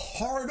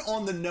hard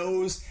on the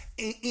nose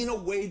in a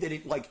way that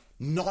it like.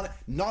 Not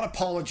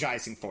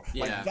apologizing for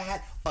like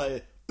that.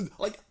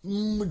 Like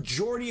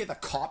majority of the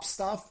cop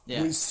stuff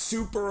was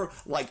super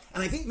like,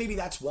 and I think maybe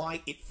that's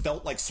why it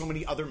felt like so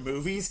many other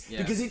movies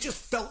because it just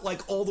felt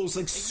like all those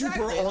like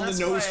super on the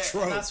nose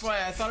tropes. That's why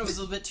I thought it was a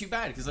little bit too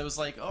bad because I was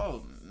like,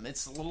 oh,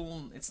 it's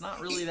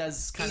not really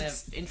as kind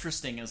of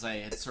interesting as I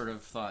had sort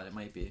of thought it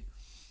might be.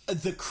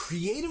 The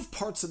creative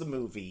parts of the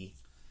movie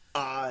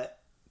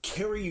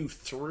carry you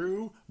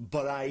through,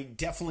 but I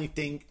definitely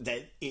think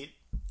that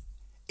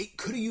it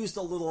could have used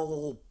a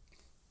little.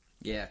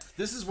 Yeah,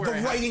 this is where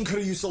the writing could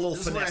have used a little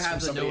finesse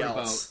from somebody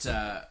else.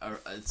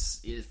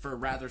 It's for a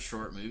rather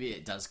short movie.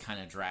 It does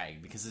kind of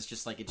drag because it's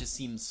just like it just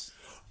seems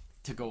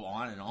to go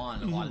on and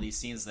on. A lot of these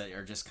scenes that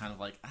are just kind of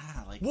like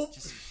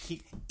just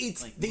keep.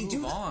 It's like, they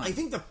do. On. I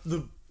think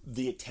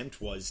the attempt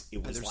was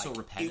it was like, so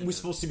repetitive. It was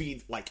supposed to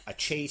be like a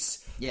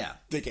chase. Yeah,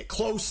 they get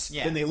close,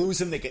 then they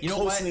lose him. They get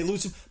close and they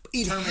lose him.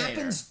 It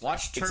happens.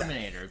 Watch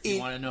Terminator if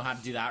you want to know how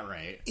to do that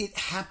right. It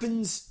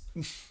happens.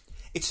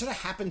 It sort of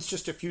happens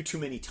just a few too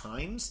many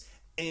times,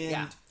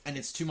 and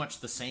it's too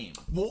much the same.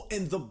 Well,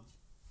 and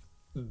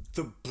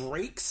the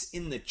breaks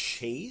in the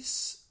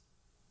chase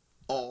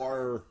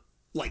are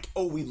like,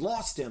 oh, we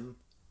lost him,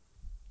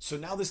 so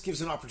now this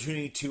gives an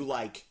opportunity to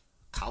like,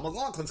 Kyle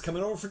MacLachlan's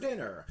coming over for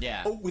dinner.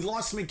 Yeah. Oh, we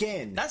lost him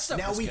again. That stuff.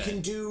 Now we can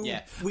do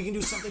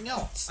something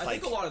else. I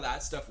think a lot of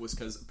that stuff was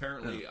because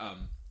apparently,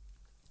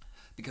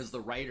 because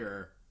the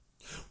writer.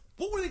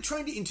 What were they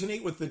trying to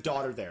intonate with the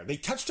daughter there? They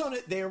touched on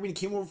it there when he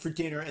came over for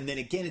dinner, and then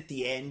again at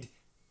the end.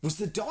 Was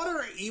the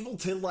daughter able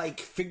to,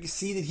 like,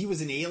 see that he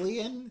was an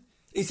alien?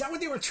 Is that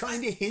what they were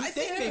trying to hint at? I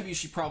think maybe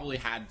she probably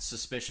had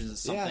suspicions that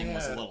something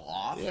was a little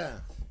off.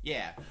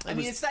 Yeah. I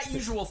mean, it's that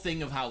usual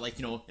thing of how, like,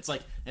 you know, it's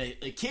like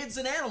kids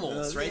and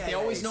animals, right? They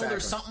always know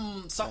there's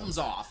something's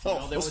off. You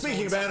know? Well,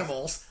 speaking of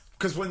animals...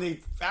 Because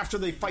after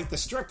they fight the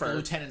stripper, the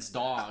lieutenant's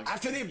dog,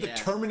 after they have the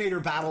Terminator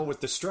battle with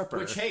the stripper,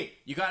 which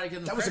you gotta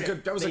give them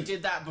credit. They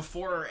did that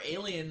before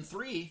Alien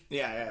 3.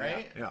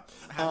 Right? Yeah.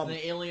 Have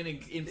the alien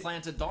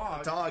implanted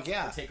dog.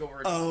 Take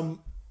over.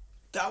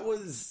 That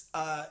was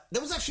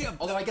actually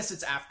although I guess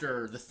it's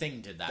after the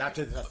Thing did that.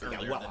 After the Thing,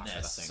 earlier than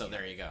this. The Thing, so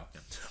there you go.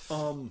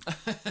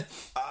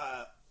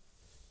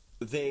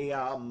 They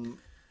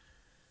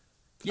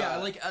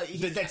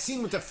that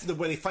scene with the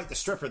where they fight the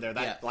stripper there.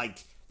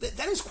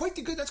 That is quite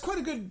the good. That's quite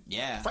a good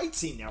fight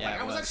scene there.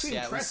 I was actually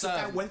impressed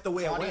that went the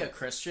way I went. Claudia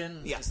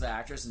Christian is the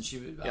actress, and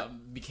she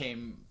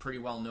became pretty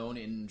well known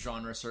in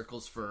genre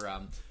circles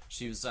for.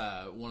 She was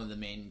one of the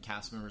main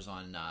cast members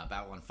on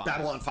Babylon 5.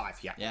 Babylon 5,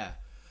 yeah.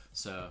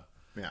 So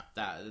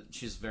that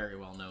she's very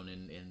well known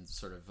in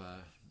sort of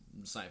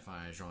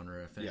sci-fi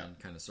genre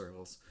kind of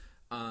circles.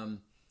 Well,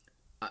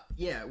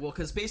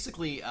 because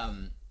basically.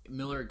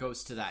 Miller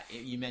goes to that.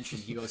 You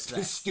mentioned he goes to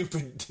that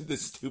the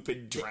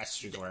stupid dress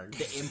she's wearing.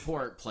 The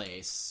import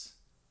place,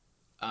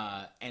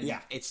 and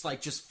it's like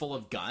just full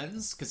of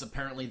guns because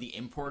apparently the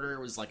importer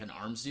was like an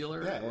arms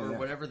dealer or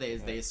whatever they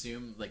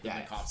assume like the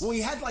cops. Well,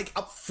 he had like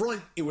up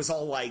front it was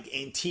all like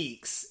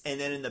antiques, and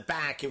then in the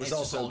back it was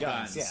also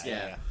guns.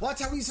 Yeah. Well,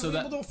 that's how he's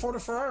able to afford a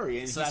Ferrari,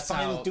 and he's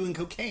fine doing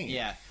cocaine.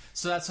 Yeah.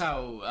 So that's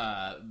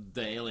how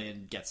the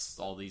alien gets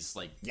all these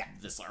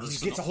this arsenal.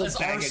 He gets a whole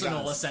bag arsenal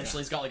of guns.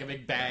 Essentially. He's got like a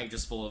big bag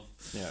just full of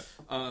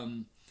well,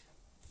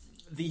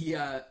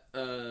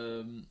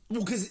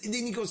 because then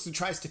he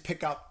tries to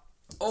pick up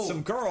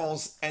some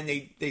girls, and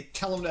they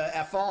tell him to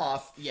F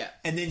off. Yeah,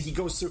 and then he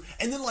goes through,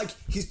 and then like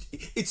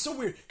it's so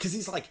weird because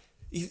he's like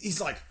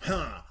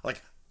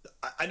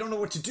I don't know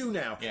what to do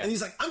now, and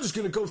he's like I'm just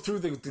gonna go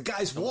through the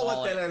guy's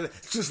wallet that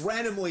just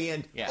randomly,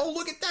 and oh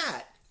look at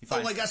that.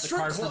 Like a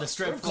strip club. For the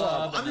strip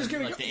club. I'm just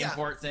gonna the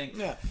import thing.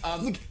 Yeah.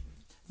 Look,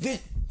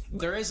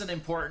 there is an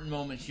important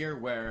moment here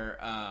where,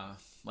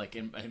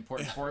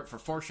 important for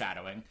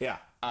foreshadowing. Yeah.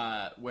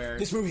 Where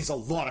this movie has a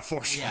lot of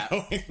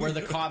foreshadowing. Yeah, where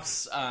the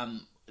cops,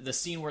 the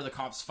scene where the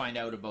cops find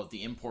out about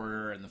the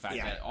importer and the fact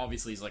that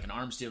obviously he's like an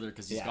arms dealer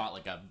because he's got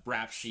like a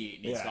rap sheet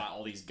and he's got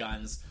all these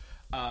guns.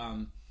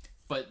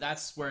 But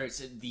that's where it's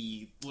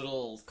the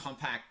little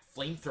compact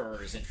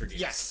flamethrower is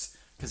introduced. Yes.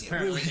 Because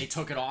apparently they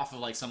took it off of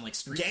like some like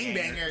street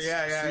gangbanger,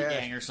 street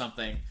gang or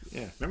something.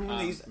 Yeah,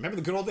 remember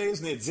the good old days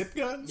when they had zip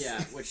guns?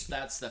 Yeah, which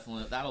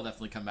that'll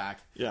definitely come back.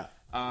 Yeah,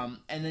 and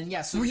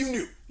then so well,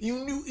 you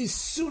knew as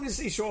soon as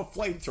they show a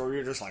flamethrower,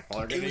 you're just like,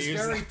 well, it was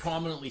very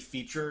prominently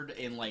featured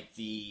in like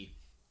the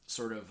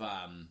sort of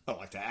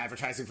like the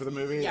advertising for the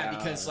movie. Yeah,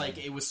 because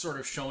like it was sort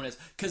of shown as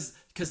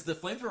because the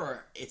flamethrower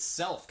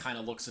itself kind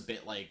of looks a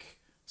bit like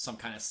some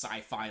kind of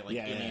sci-fi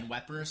alien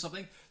weapon or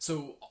something.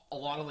 So a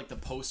lot of like the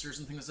posters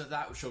and things like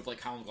that showed like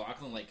Kyle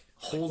MacLachlan like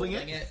holding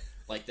it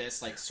like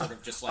this, like sort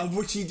of just like of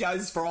which he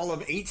does for all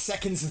of 8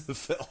 seconds of the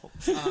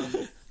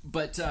film.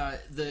 But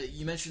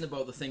you mentioned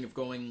about the thing of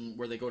going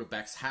where they go to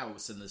Beck's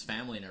house and his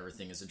family and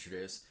everything is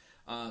introduced.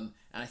 And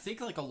I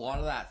think like a lot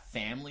of that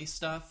family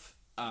stuff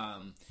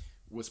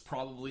was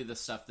probably the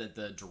stuff that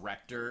the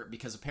director,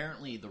 because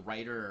apparently the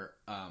writer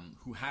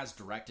who has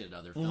directed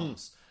other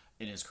films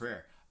in his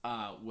career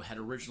had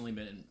originally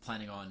been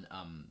planning on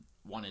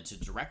wanted to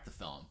direct the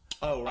film.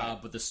 Oh, right.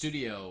 But the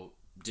studio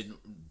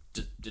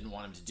didn't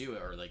want him to do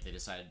it, or like they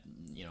decided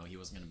he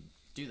wasn't going to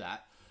do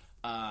that.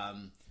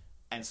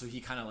 And so he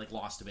kind of like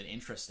lost a bit of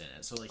interest in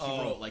it. So like he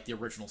wrote like the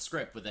original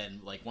script, but then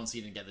like once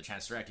he didn't get the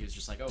chance to direct, he was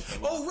just like, okay,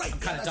 well, I'm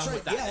kind of done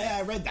with that. Yeah,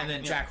 I read that. And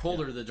then Jack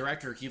Holder, the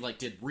director, he like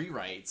did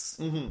rewrites,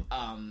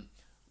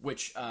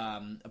 which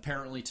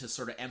apparently to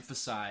sort of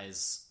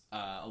emphasize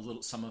a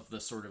little some of the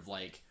sort of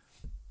like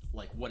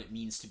what it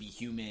means to be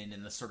human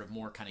and the sort of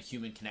more kind of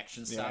human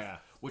connection stuff,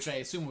 which I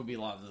assume would be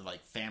a lot of the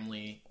like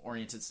family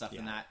oriented stuff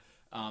in that.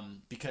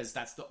 Because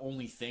that's the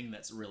only thing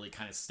that's really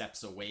kind of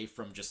steps away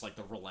from just like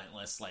the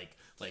relentless like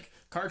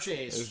car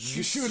chase,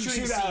 shooting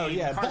scene, car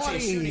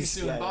chase, shooting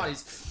scene,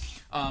 bodies.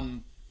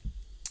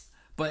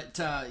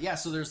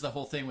 So there's the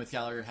whole thing with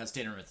Gallagher has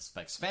dinner with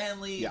Beck's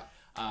family.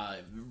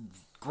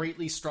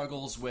 Greatly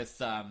struggles with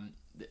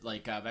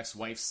Beck's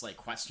wife's like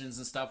questions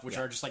and stuff, which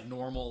are just like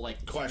normal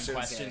like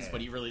questions,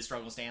 but he really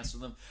struggles to answer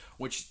them.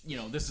 Which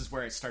this is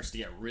where it starts to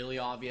get really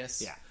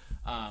obvious. Yeah.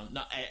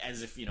 Not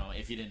as if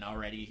if you didn't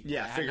already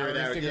figure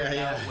it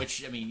out,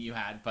 which I mean you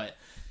had, but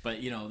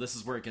this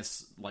is where it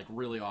gets like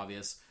really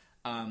obvious.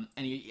 And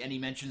he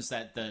mentions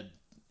that the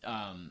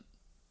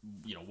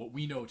what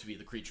we know to be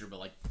the creature, but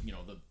like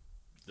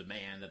the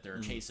man that they're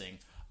chasing.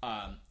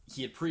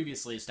 He had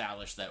previously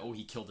established that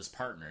he killed his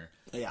partner,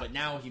 but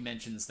now he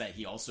mentions that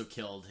he also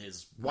killed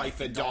his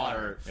wife and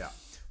daughter,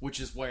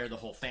 which is where the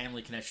whole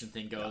family connection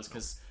thing goes,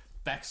 because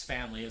Beck's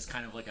family is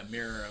kind of like a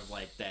mirror of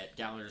like that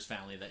Gallagher's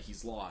family that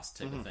he's lost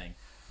type of thing.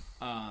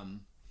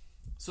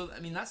 So I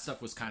mean that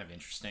stuff was kind of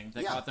interesting.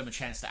 That got them a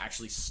chance to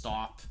actually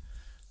stop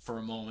for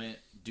a moment,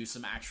 do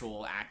some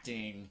actual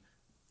acting,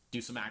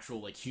 do some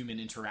actual like human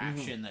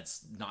interaction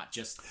that's not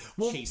just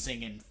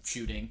chasing and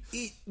shooting.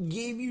 It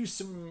gave you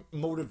some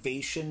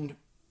motivation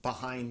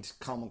behind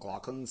Kyle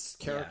MacLachlan's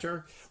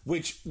character,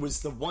 which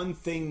was the one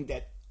thing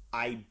that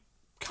I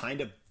kind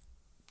of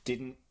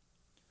didn't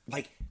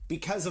like,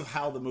 because of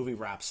how the movie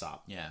wraps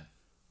up. Yeah.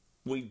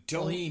 We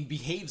don't... Well, he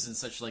behaves in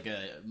such like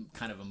a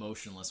kind of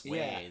emotionless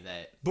way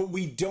that... But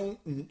we don't...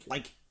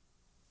 Like,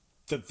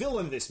 the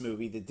villain of this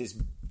movie, this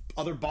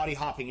other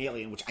body-hopping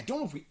alien, which I don't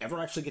know if we ever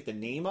actually get the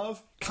name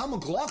of. Kyle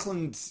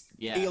MacLachlan's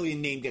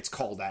alien name gets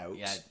called out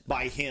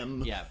by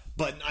him. Yeah.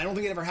 But I don't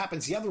think it ever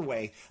happens the other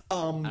way. I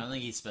don't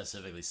think he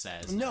specifically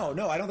says. No,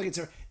 I don't think it's...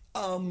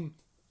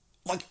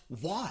 like,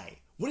 why?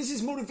 What is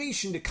his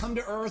motivation to come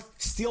to Earth,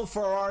 steal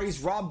Ferraris,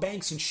 rob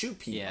banks, and shoot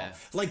people? Yeah.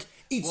 Like,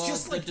 it's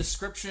just like... the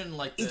description,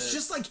 like... It's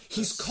just like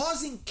he's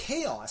causing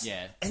chaos.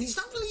 Yeah. And he's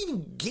not really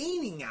even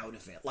gaining out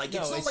of it. Like,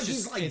 it's not like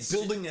he's, like,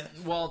 building a...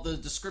 Well, the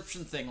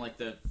description thing, like,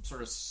 the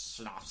sort of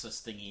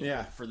synopsis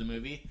thingy for the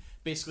movie,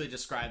 basically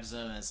describes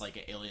him as, like,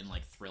 an alien,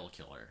 like, thrill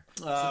killer.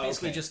 So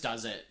basically just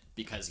does it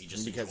because he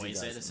just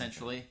enjoys it,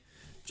 essentially. Okay.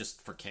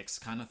 Just for kicks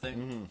kind of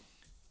thing.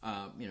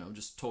 Mm-hmm.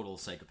 Just total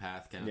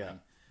psychopath kind of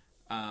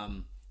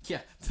thing.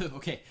 Yeah,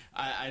 okay,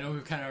 I know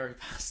we've kind of already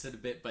passed it a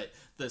bit, but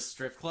the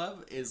strip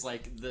club is,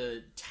 like,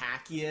 the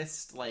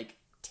tackiest, like,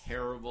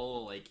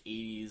 terrible, like,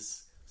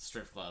 80s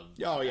strip club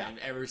I've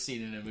ever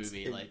seen in a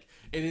movie. Like,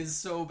 it is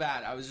so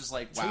bad. I was just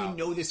like, wow. So you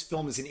know this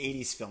film is an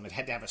 80s film. It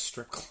had to have a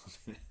strip club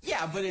in it.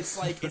 Yeah, but it's,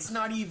 like, it's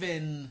not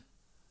even,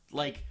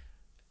 like,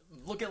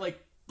 look at, like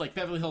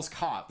Beverly Hills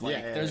Cop. Like,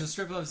 there's a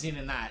strip club scene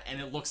in that, and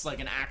it looks like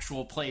an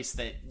actual place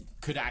that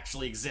could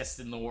actually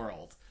exist in the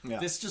world. Yeah.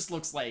 This just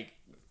looks like...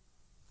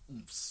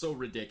 so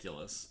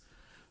ridiculous.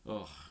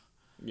 Oh.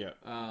 Yeah.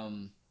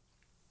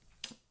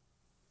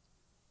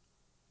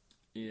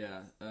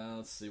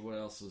 Let's see what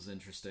else was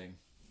interesting.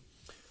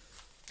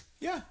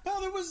 Yeah.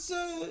 No, there was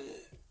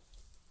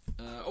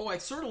I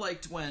sort of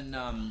liked when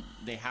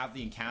they have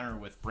the encounter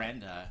with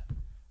Brenda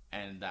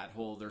and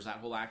there's that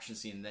whole action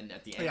scene. And then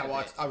at the end, Yeah,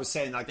 well, I was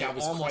saying like that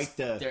was almost, quite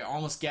the. They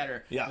almost get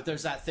her. Yeah. But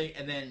there's that thing,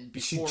 and then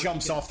before she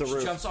jumps off the roof.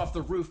 She jumps off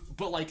the roof,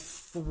 but like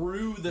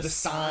through the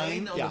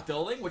sign on the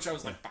building, which I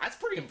was like, that's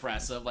pretty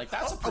impressive. Like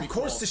that's a pretty. Of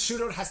course, cool.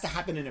 the shootout has to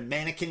happen in a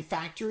mannequin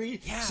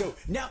factory. Yeah. So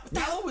now, what the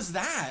hell was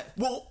that?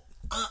 Well,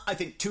 I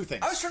think two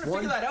things. I was trying to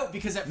figure that out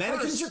because at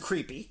mannequins first, are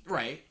creepy.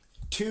 right?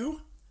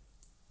 Two,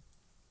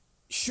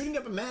 shooting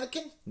up a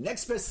mannequin.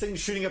 Next best thing is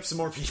shooting up some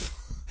more people.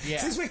 Yeah.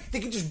 So this way,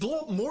 they can just blow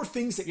up more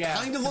things that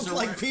kind of look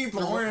like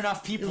people. There weren't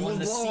enough people in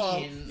the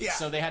scene,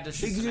 so they had to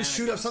shoot. They can just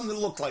shoot up something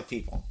that looked like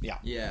people. Yeah.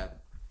 Yeah.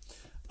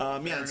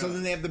 And so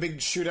then they have the big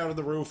shootout of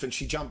the roof, and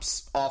she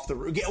jumps off the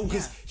roof.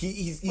 Because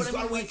he's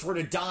got to wait for her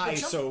to die,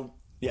 so...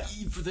 Yeah.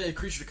 For the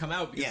creature to come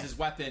out because his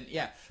weapon...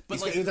 Yeah.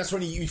 But that's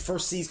when you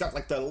first see he's got,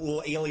 like, the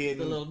little alien...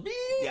 The little...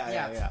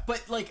 Yeah.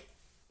 But, like...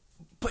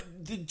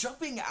 But the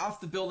jumping off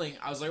the building,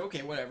 I was like,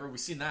 okay, whatever, we've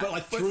seen that. But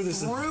like through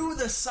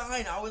the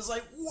sign, I was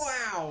like,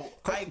 wow,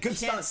 I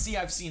can't see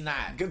I've seen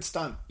that. Good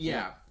stunt.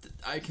 Yeah,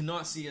 I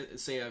cannot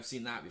say I've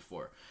seen that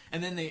before.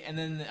 And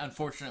then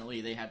unfortunately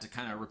they had to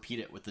kind of repeat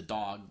it with the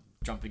dog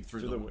jumping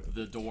through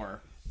the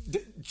door.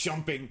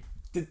 Jumping.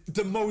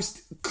 The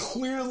most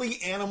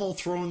clearly animal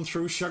thrown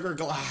through sugar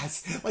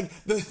glass. Like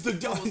the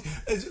dog.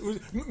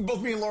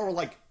 Both me and Laura were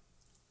like,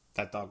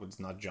 that dog was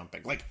not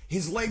jumping. Like,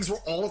 his legs were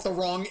all at the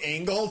wrong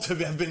angle to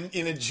have been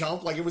in a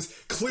jump. Like, it was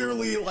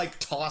clearly, like,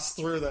 tossed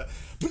through the...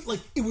 But, like,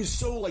 it was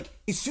so, like...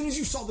 As soon as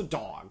you saw the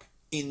dog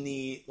in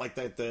the... Like,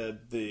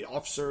 the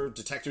officer,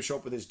 detective show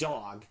up with his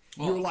dog,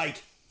 you were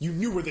like... You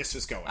knew where this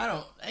was going.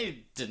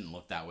 It didn't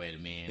look that way to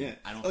me. Yeah.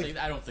 I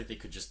don't think they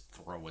could just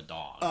throw a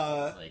dog,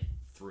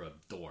 through a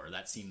door.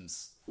 That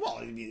seems... Well,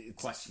 I mean...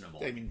 It's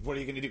questionable. I mean, what are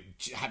you going to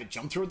do? Have it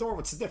jump through a door?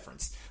 What's the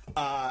difference?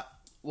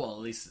 Well, at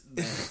least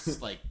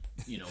it's like...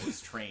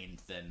 was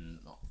trained, then...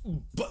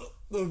 But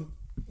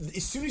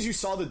as soon as you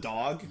saw the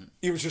dog,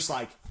 it was just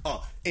like,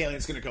 oh,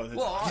 alien's gonna go.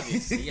 Well,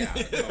 obviously, yeah.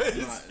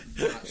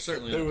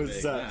 Certainly it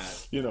was,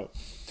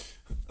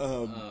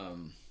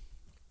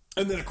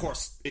 and then, of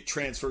course, it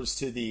transfers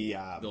to the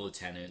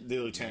lieutenant. The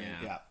lieutenant,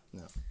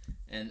 yeah.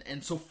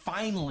 And so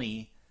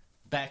finally,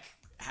 Beck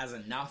has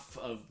enough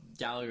of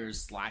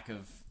Gallagher's lack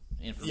of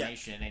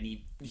information, and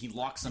he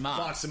locks him up.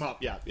 Locks him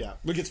up, yeah.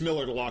 He gets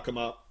Miller to lock him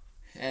up.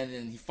 And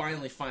then he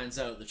finally finds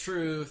out the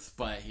truth,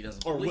 but he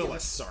doesn't believe it.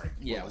 Willis, sorry.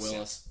 Yeah,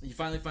 Willis. Yeah. He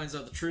finally finds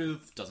out the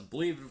truth, doesn't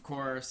believe it, of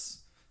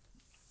course.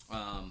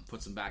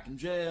 Puts him back in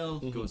jail,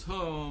 goes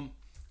home.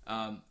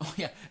 And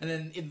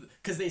then,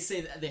 because they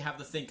say that they have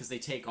the thing, because they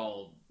take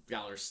all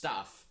Gallagher's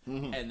stuff,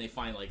 and they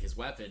find, like, his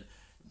weapon,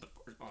 but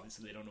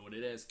obviously they don't know what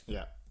it is.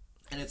 Yeah.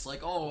 And it's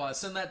like,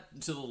 send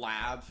that to the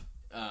lab.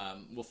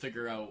 We'll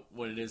figure out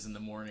what it is in the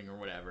morning or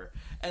whatever.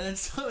 And then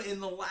so in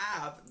the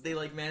lab, they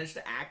like manage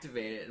to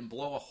activate it and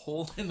blow a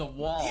hole in the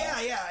wall.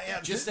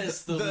 Yeah. Just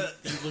as the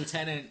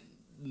lieutenant,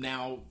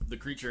 now the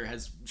creature,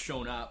 has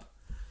shown up.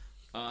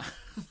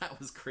 That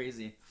was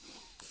crazy.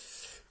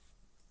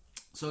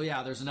 So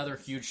yeah, there's another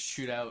huge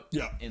shootout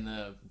in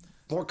the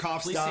more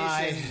cops police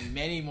die. Station.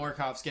 Many more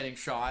cops getting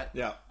shot.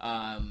 Yeah.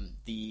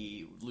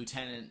 The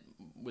lieutenant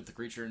with the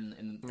creature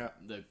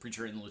the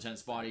creature in the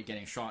lieutenant's body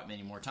getting shot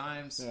many more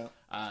times.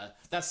 Yeah.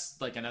 That's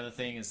like another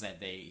thing is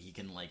that he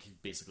can like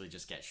basically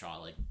just get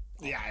shot like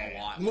a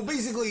lot. Well,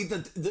 basically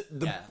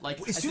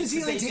as soon as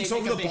he takes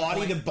over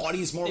the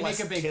body is more or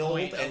less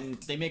killed,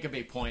 and they make a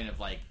big point of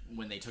like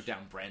when they took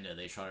down Brenda,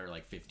 they shot her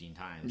like 15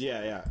 times.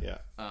 Yeah.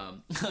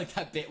 Like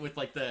that bit with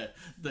like the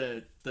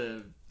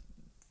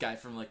guy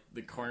from like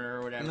the corner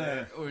or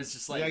whatever, it was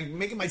just like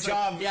making my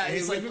job. Like,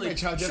 it's like my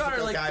job shot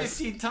her like guys.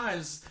 15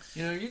 times.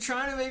 You're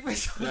trying to make my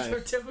job more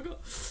difficult.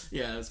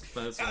 Yeah,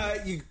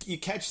 that's you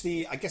catch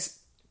the, I guess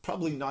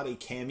probably not a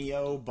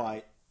cameo,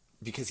 but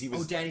because he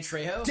was Danny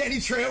Trejo. Danny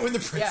Trejo in the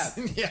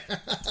prison.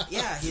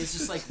 Yeah, he is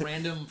just like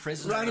random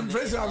prisoner. I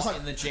was like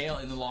in the jail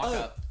in the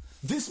lockup.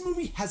 This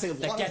movie has a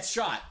lot that gets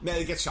shot. Man,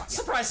 it gets shot.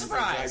 Surprise!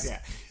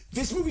 Yeah.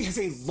 This movie has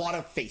a lot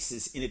of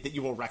faces in it that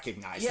you will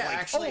recognize. Yeah, like,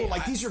 actually,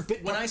 these are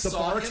when I the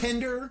saw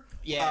bartender.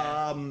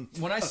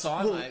 When I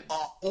saw him,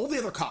 all the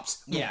other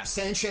cops.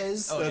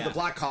 Sanchez, the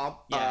black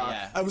cop.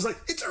 I was like,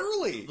 it's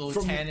early. The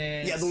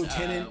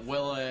lieutenant,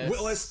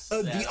 Willis,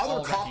 the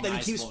other cop that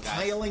he keeps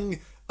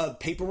piling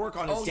paperwork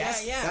on his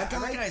desk. Yeah, that guy?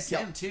 I recognize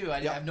him too. I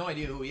have no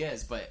idea who he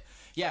is, but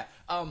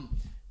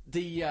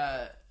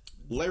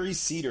Larry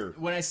Cedar.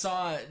 When I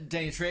saw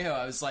Danny Trejo,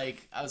 I was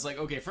like,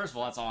 okay, first of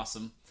all, that's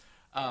awesome.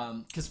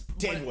 Because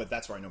Dan Wood,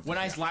 that's where I know. When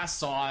I last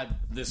saw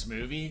this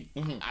movie,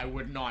 I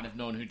would not have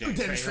known who Danny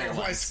Trejo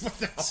was.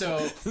 So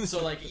I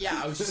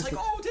was just like,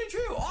 oh, Danny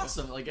Trejo,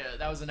 awesome! Like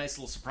that was a nice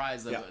little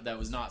surprise that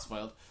was not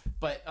spoiled.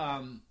 But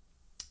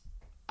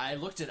I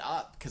looked it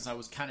up because I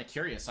was kind of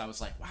curious. I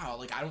was like, wow,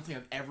 like I don't think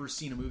I've ever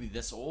seen a movie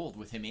this old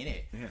with him in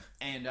it. Yeah,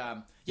 and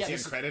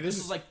is he credited? This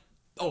is like,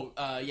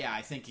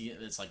 I think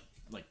it's like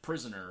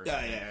Prisoner.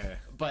 Yeah.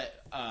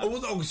 But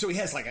so he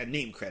has like a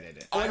name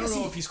credit. I don't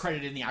know if he's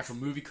credited in the actual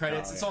movie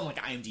credits. It's on like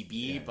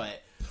IMDb,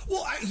 but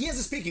he has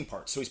a speaking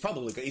part, so he's got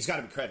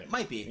to be credited.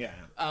 Might be, yeah.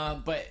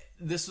 But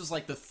this was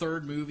like the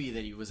third movie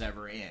that he was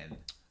ever in.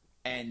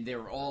 and they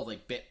were all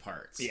like bit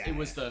parts. Yeah, it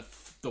was the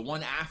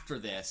one after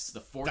this,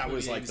 the fourth that movie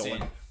was like the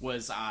one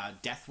was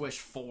Death Wish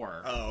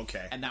 4. Oh,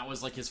 okay. And that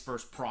was like his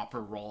first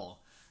proper role,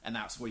 and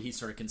that's what he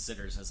sort of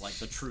considers as like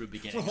the true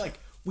beginning. Well, like,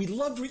 we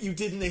loved what you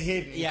did in The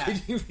Hidden. Yeah,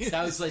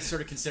 that was like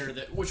sort of considered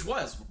that, which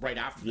was right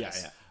after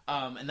this. Yeah.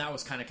 And that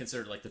was kind of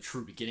considered like the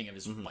true beginning of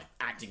his like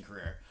acting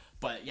career.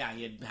 But yeah,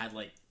 he had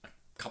like a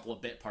couple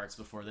of bit parts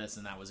before this,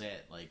 and that was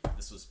it. Like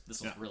this was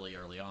really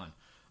early on,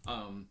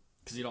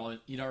 because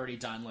he'd already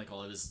done like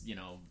all of his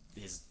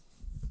his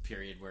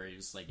period where he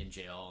was like in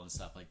jail and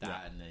stuff like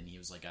that, and then he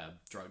was like a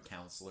drug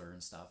counselor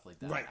and stuff like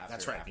that. Right,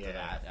 that's right.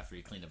 After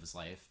he cleaned up his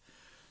life,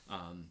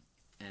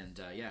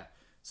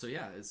 so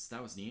yeah,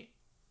 that was neat.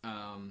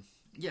 And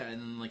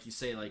then like you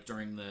say, like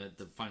during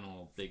the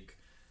final big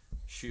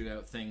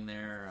shootout thing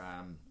there,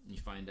 you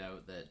find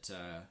out that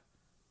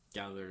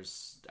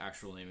Gallagher's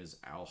actual name is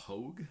Al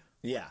Hogue.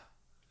 Yeah,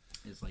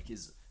 is like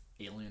his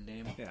alien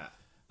name. Yeah.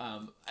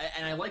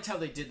 And I liked how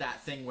they did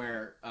that thing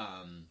where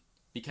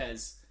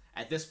because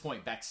at this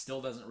point Beck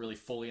still doesn't really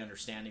fully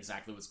understand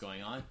exactly what's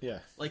going on. Yeah.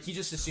 Like he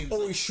just assumes.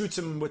 Oh, he shoots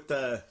him with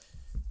the.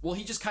 Well,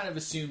 he just kind of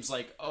assumes,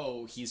 like,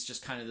 oh, he's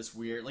just kind of this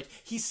weird... Like,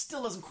 he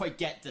still doesn't quite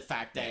get the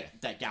fact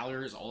that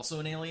Gallagher is also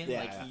an alien.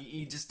 Yeah, like,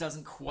 he just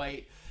doesn't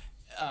quite...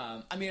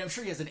 I mean, I'm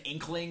sure he has an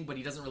inkling, but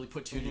he doesn't really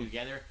put two and two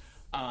together.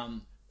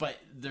 But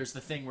there's the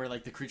thing where,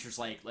 like, the creature's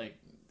like,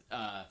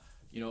 oh,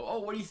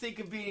 what do you think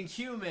of being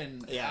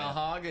human, Al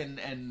Hogg?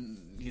 And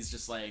he's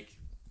just like,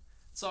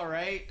 it's all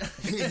right.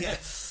 Yeah.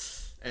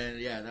 And,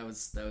 yeah, that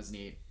was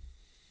neat.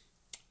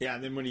 Yeah,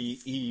 and then when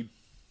he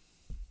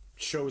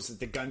shows that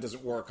the gun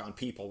doesn't work on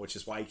people, which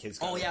is why his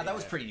gun... Oh, yeah, that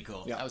was pretty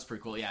cool. Yeah. That was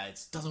pretty cool. Yeah,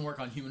 it doesn't work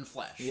on human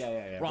flesh.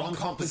 Yeah. Wrong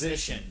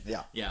composition.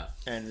 Yeah. Yeah.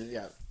 And,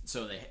 yeah.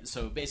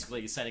 So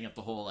basically setting up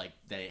the whole, like,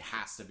 that it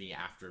has to be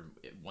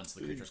once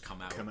the creatures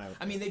come out.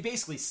 I mean, they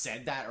basically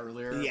said that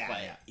earlier,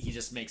 but he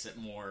just makes it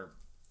more,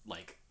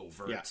 like,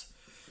 overt. Yeah.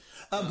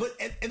 But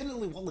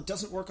evidently, while it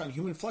doesn't work on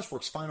human flesh,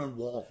 works fine on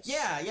walls.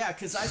 Yeah,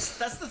 because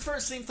that's the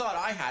same thought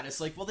I had.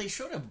 It's like, well, they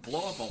showed him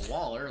blow up a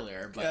wall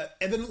earlier, but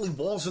evidently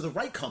walls are the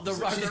right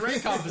composition. The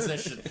right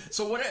composition.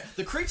 So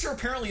the creature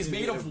apparently is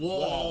made of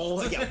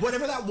wall. Yeah,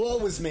 whatever that wall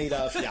was made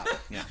of. Yeah.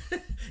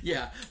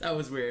 Yeah, that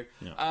was weird.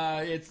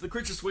 Yeah. The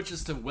creature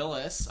switches to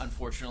Willis,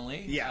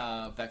 unfortunately.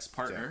 Yeah. Beck's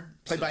partner.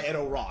 Yeah. Played by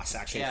Edo Ross,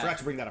 actually. I forgot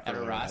to bring that up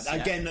Edo Ross,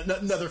 again,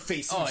 another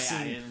face you've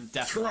seen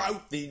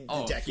throughout the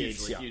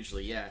decades.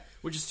 Hugely, yeah.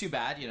 Which is too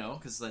bad,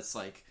 because that's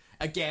like,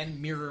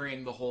 again,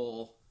 mirroring the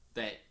whole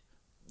that,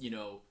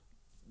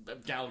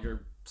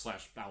 Gallagher /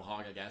 Al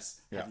Hogg, I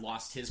guess, had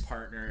lost his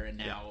partner, and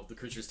now the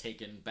creature's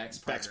taken Beck's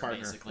partner.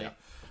 Basically.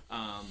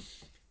 Yeah.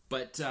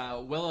 But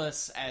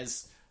Willis,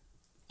 as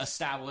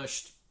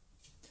established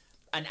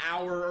an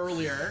hour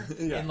earlier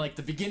in like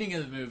the beginning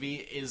of the movie,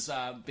 is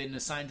been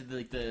assigned to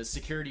the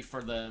security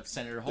for the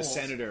Senator Holt. The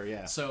senator,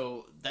 yeah.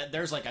 So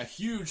there's like a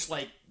huge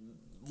like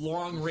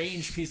long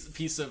range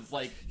piece of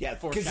like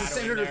because the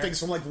senator thinks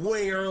from like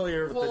way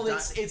earlier. Well,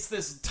 it's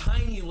this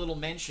tiny little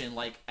mention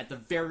like at the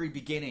very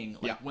beginning,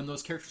 like when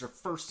those characters are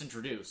first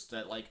introduced.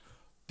 That like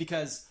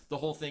because the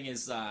whole thing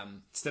is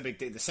it's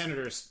the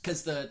senators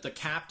because the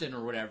captain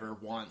or whatever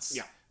wants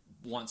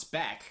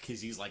Beck because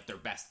he's like their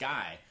best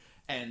guy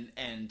and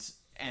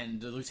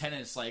the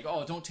lieutenant's like,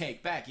 oh, don't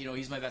take Beck.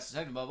 He's my best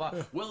detective. Blah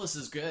blah. Willis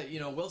is good.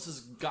 Willis has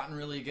gotten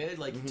really good.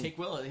 Like take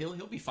Willis,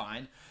 he'll be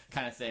fine,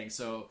 kind of thing.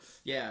 So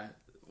yeah.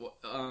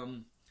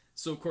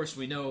 So of course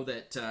we know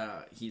that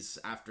he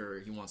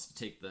wants to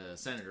take the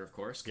senator, of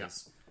course,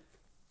 because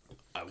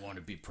I want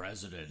to be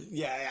president.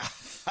 Yeah.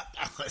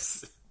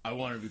 I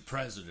want to be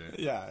president.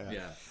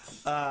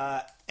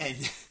 Yeah.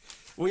 And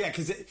well, yeah,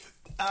 because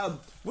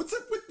what's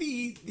up with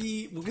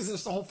because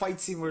there's the whole fight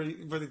scene where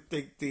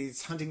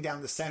he's hunting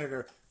down the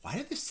senator. Why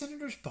do the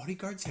senator's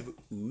bodyguards have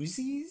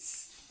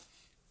Uzis?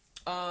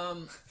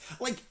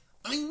 Like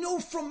I know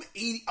from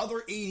other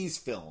 80s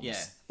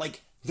films,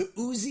 like. The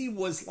Uzi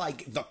was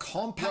like the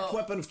compact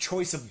weapon of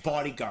choice of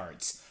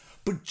bodyguards,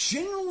 but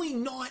generally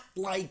not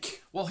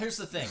like... Well, here's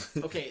the thing.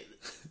 Okay,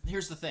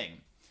 here's the thing.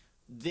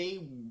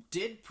 They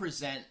did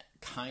present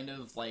kind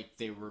of like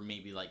they were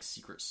maybe like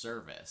Secret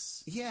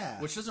Service. Yeah.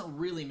 Which doesn't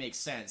really make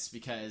sense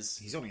because...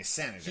 He's only a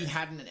senator. He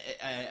hadn't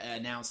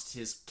announced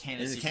his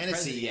candidacy for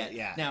president yet.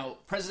 Yeah. Now,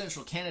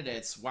 presidential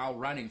candidates, while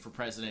running for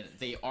president,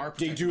 they are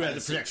protected. They do have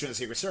the protection of the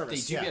Secret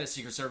Service. They do get a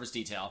Secret Service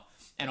detail,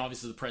 and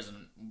obviously the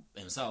president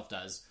himself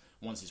does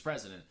once he's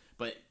president.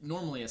 But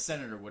normally a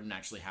senator wouldn't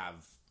actually have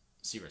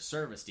Secret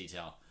Service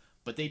detail.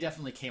 But they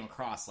definitely came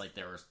across like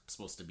they were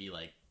supposed to be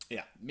like...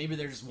 Yeah. Maybe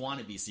they just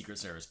want to be Secret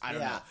Service. I don't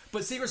know.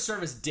 But Secret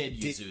Service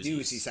did use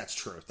Uzis. That's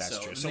true. That's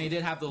true. So they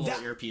did have the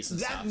little earpiece and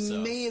stuff.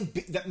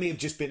 That may have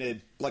just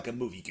been like a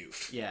movie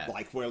goof. Yeah.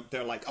 Like where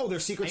they're like, oh,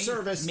 they're Secret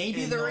Service.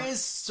 Maybe there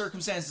is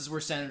circumstances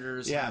where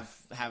senators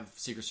have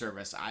Secret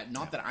Service.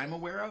 Not that I'm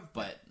aware of,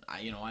 but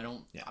I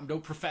don't. Yeah. I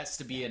don't profess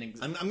to be an.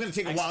 I'm going to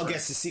take a wild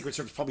guess. The Secret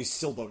Service probably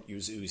still don't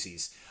use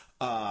Uzis.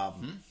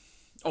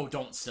 Oh,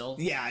 don't still?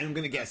 Yeah, I'm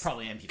going to guess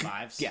probably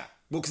MP5s. Yeah.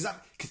 Well, because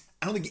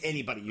I don't think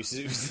anybody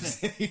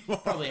uses it anymore.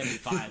 Probably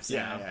MD5s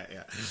now.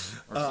 Yeah.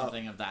 Or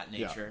something of that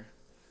nature.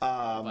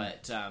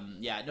 But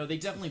no, they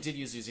definitely did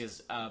use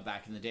Uzis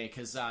back in the day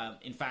because,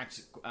 in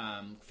fact,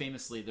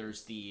 famously,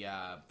 there's the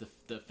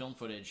film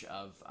footage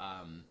of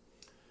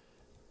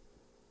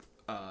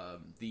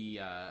the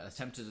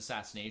attempted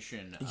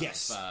assassination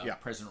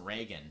of President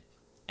Reagan,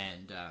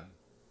 and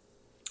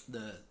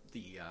the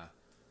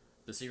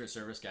Secret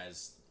Service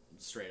guys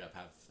straight up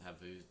have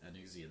an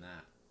Uzi in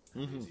that,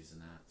 Uzis in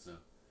that, so,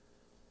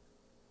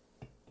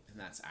 and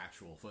that's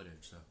actual footage.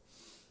 So,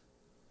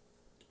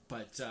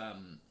 but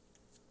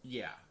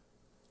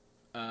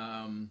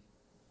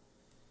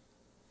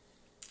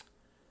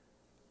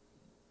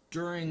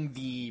during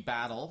the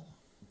battle,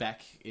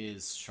 Beck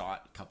is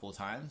shot a couple of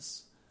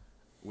times,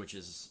 which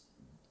is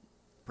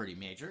pretty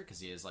major because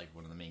he is like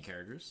one of the main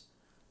characters.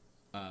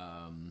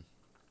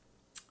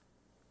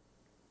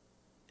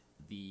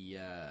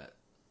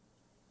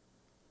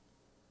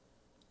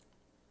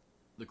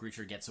 The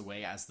creature gets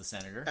away as the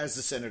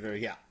senator.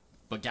 Yeah.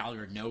 But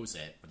Gallagher knows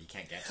it, but he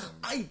can't get to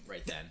him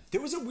right then. There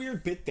was a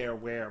weird bit there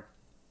where,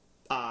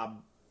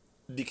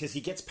 because he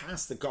gets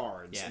past the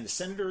guards, and the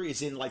senator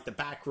is in, like, the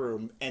back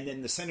room, and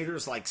then the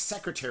senator's, like,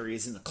 secretary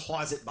is in the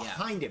closet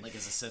behind him. Like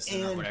his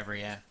assistant or whatever,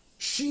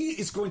 She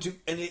is going to,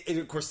 and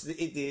of course,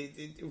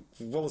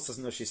 Willis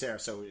doesn't know she's there,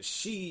 so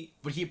she...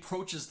 But he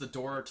approaches the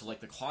door to,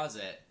 like, the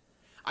closet.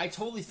 I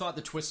totally thought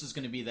the twist was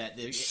going to be that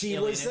that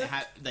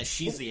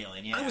she's the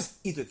alien. Yeah, I was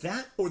either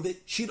that or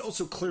that she'd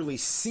also clearly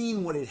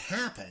seen what had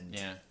happened.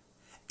 Yeah,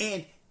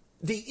 and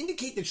they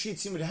indicate that she had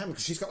seen what had happened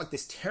because she's got like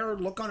this terror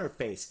look on her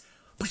face,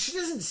 but she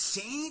doesn't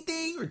say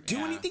anything or do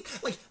anything.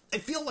 Like I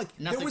feel like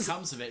nothing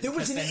comes of it. There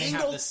was an then angle. They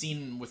have the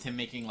scene with him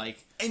making like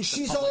and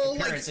she's public all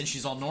appearance, like, and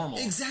she's all normal.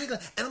 Exactly,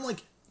 and I'm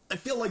like, I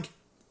feel like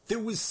there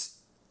was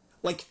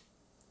like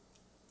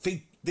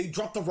they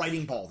dropped the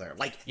writing ball there.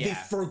 Like, they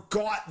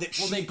forgot that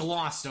they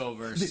glossed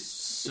over,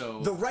 so...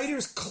 The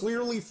writers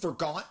clearly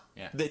forgot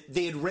that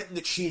they had written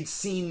that she had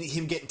seen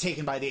him getting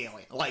taken by the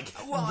alien. Like...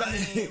 Well, I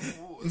mean,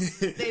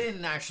 they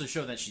didn't actually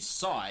show that she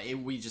saw it.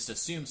 We just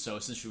assumed so,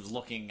 since she was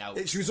looking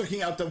out. She was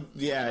looking out the...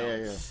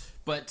 Yeah.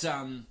 But,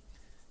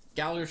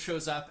 Gallagher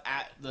shows up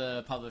at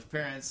the public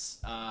appearance,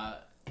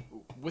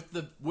 with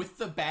the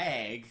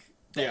bag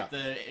that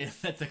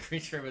the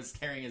creature was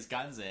carrying his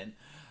guns in,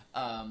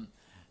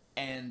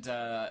 and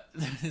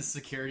his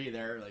security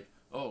there, like,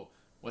 oh,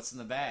 what's in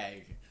the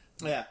bag?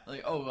 Yeah.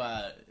 Like,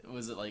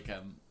 was it like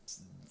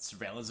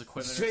surveillance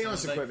equipment?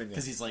 Surveillance equipment,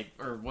 because he's like,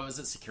 or what was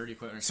it? Security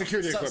equipment. Or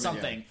security equipment,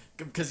 something.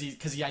 Because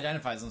he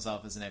identifies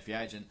himself as an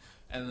FBI agent,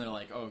 and then they're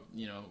like, oh,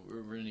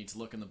 we're gonna need to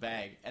look in the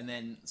bag, and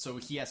then so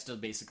he has to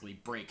basically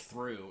break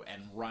through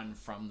and run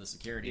from the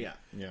security.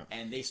 Yeah.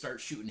 And they start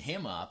shooting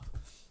him up,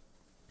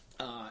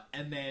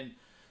 and then.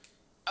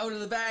 Out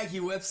of the bag, he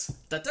whips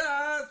the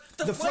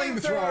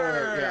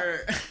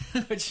flamethrower,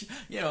 which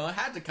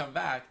had to come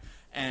back,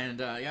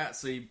 and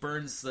so he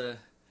burns the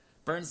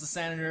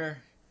senator.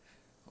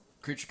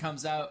 Creature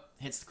comes out,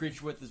 hits the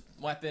creature with his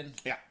weapon.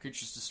 Yeah,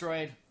 creature's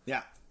destroyed.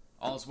 Yeah,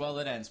 all's well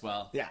that ends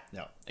well. Yeah,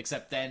 no.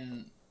 Except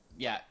then,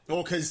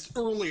 well, because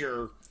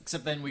earlier.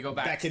 Except then we go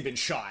back. Beck had been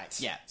shot.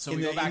 Yeah, so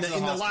we go back to the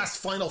hospital. In the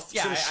last final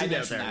I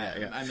mentioned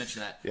that. I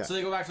mentioned that. Yeah. So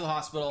they go back to the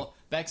hospital.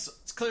 Beck's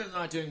clearly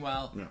not doing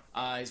well. No.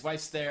 His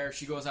wife's there.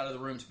 She goes out of the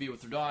room to be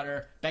with her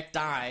daughter. Beck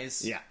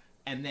dies. Yeah.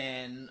 And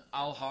then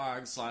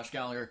Al-Hog /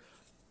 Gallagher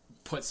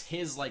puts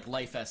his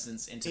life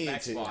essence into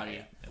Beck's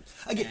body.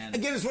 Again,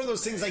 it's one of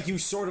those things like you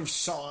sort of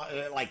saw,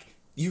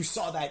 you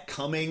saw that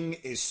coming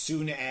as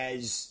soon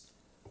as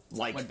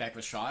when Beck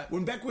was shot.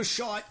 When Beck was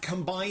shot,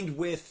 combined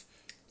with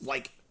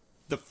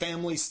the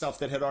family stuff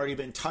that had already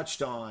been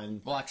touched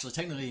on. Well, actually,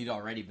 technically he'd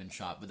already been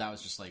shot, but that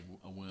was just a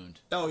wound.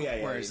 Oh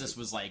yeah. Whereas this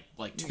was like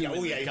two.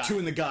 Two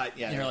in the gut.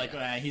 Yeah, and you're like,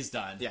 he's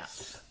done. Yeah.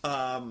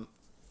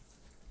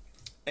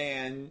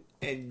 And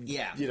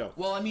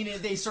Well, I mean,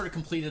 they sort of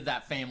completed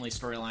that family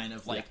storyline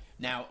of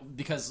now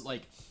because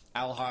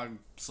Al-Hog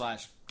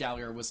 /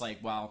 Gallagher was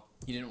well,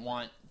 he didn't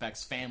want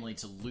Beck's family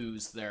to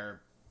lose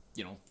their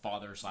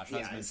father /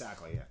 husband. Yeah,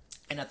 exactly. Yeah.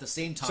 And at the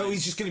same time... So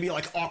he's just going to be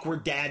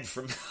awkward dad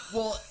from...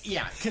 Well,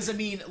 yeah, because, I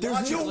mean, there's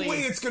logically... no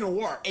way it's going to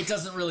work. It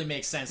doesn't really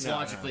make sense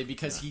logically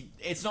because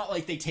it's not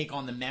like they take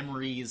on the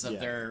memories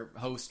of their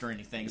host or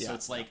anything, so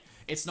it's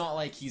it's not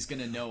like he's going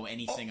to know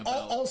anything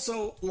about...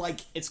 Also,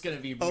 it's going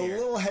to be weird. A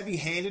little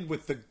heavy-handed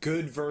with the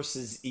good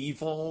versus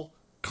evil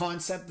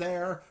concept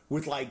there,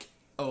 with,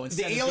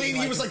 the alien,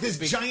 he was this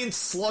giant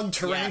slug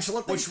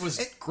tarantula thing. Which was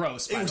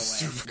gross, by the way.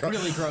 Super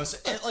really gross.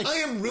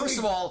 First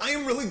of all, I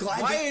am really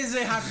glad. Why does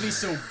it have to be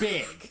so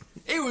big?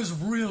 It was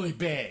really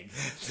big.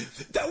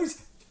 That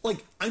was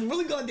I'm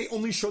really glad they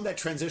only showed that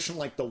transition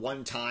the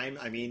one time.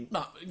 I mean,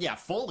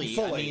 fully.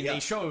 I mean, they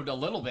showed a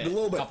little bit,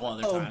 a couple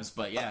other times,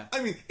 but yeah.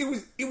 I mean,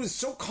 it was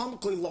so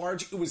comically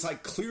large. It was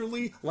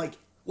clearly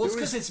Well, it's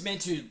because it's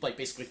meant to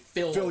basically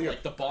fill your,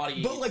 the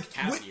body. But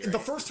cavity, the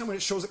first time when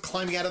it shows it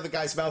climbing out of the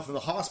guy's mouth in the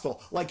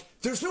hospital,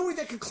 there's no way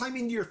that could climb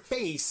into your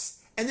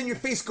face and then your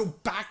face go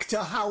back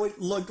to how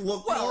it looked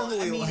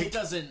normally. I mean, it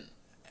doesn't.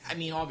 I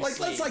mean,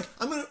 obviously,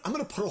 I'm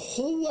gonna put a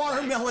whole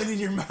watermelon in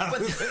your mouth.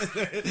 But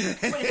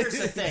here's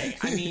the thing.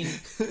 I mean,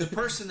 the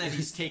person that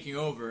he's taking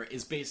over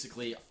is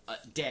basically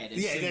dead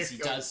as soon as he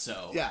does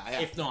so.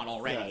 If not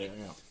already.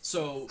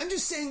 So I'm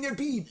just saying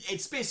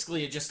it's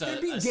basically just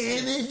there'd be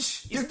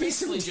damage. He's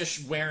basically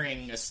just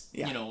wearing a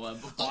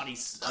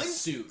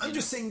suit. I'm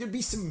just saying there'd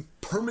be some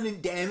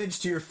permanent damage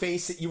to your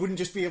face that you wouldn't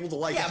just be able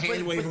to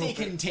hand wave. But they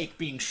can take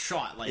being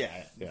shot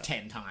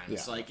 10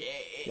 times. But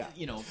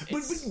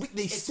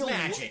they it's still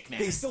magic now.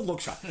 They still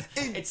look shot.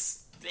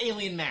 It's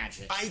alien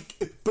magic.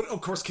 But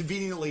of course,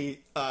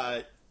 conveniently,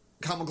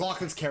 Kyle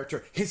MacLachlan's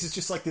character, his is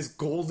just like this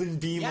golden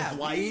beam of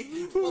light.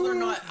 Well, they're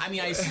not. I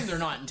mean, I assume they're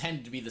not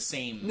intended to be the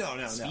same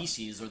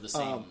species or the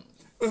same.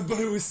 But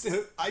it was.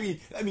 I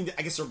mean,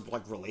 I guess they're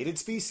like related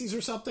species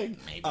or something.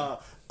 Maybe.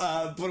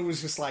 But it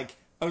was just like.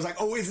 I was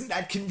like, oh, isn't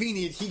that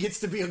convenient? He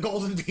gets to be a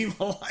golden beam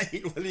of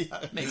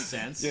light. Makes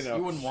sense.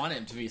 You wouldn't want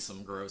him to be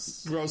some gross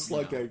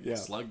slug thing. Yeah,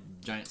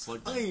 giant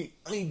slug thing.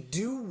 I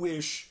do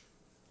wish,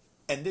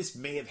 and this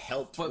may have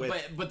helped.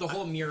 But the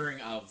whole mirroring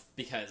of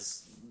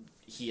because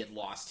he had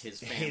lost his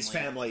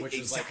family, which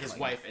is like his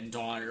wife and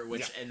daughter,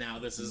 and now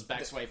this is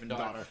Beck's wife and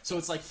daughter. So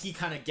it's like he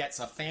kind of gets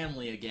a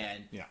family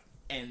again. Yeah,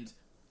 and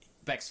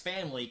Beck's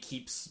family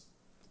keeps.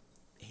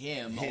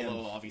 Him,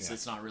 although obviously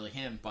it's not really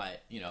him,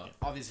 but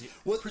obviously,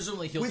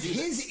 presumably he'll with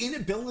his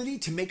inability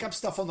to make up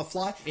stuff on the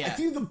fly. I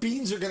feel the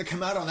beans are going to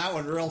come out on that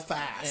one real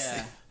fast.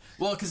 Yeah,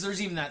 well, because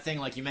there's even that thing,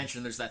 like you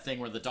mentioned, there's that thing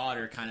where the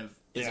daughter kind of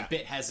is a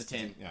bit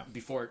hesitant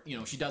before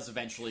she does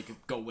eventually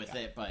go with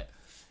it, but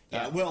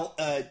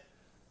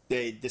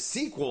the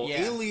sequel,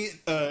 Alien,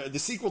 the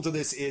sequel to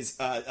this is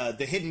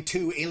the Hidden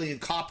 2 Alien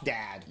Cop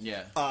Dad.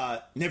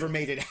 Never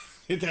made it.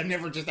 That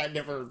never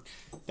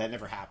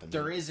happened.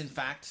 There is, in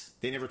fact,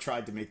 they never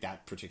tried to make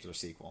that particular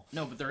sequel.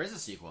 No, but there is a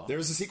sequel. There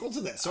is a sequel to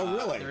this. Oh,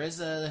 really? There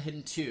is a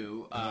Hidden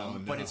 2,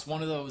 but it's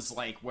one of those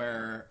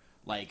where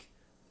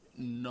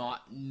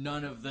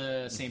none of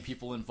the same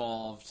people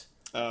involved.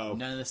 Oh,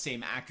 none of the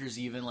same actors.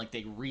 Even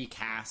they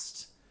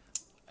recast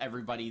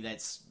everybody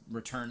that's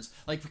returns.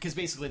 Because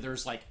basically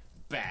there's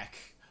Beck.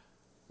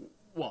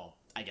 Well,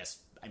 I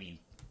mean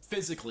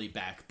physically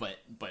Beck, but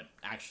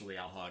actually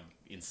Al Hogg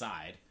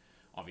inside.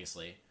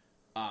 Obviously,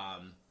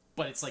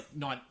 but it's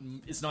not.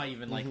 It's not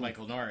even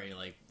Michael Nouri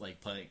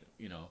playing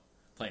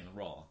playing the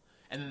role.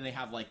 And then they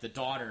have the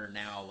daughter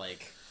now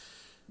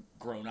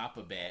grown up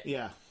a bit.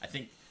 Yeah, I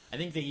think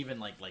they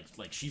even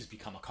she's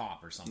become a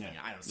cop or something.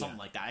 I don't know, something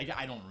like that.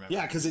 I don't remember.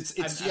 Yeah, because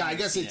I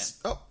guess it's.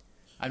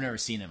 I've never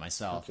seen it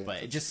myself,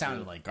 but it just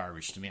sounded like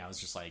garbage to me. I was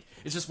just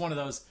it's just one of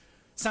those.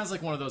 Sounds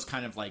like one of those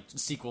kind of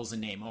sequels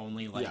in name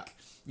only,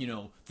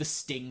 The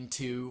Sting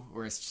 2,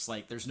 where it's just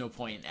there's no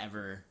point in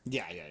ever,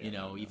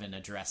 even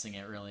addressing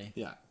it really.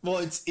 Yeah. Well,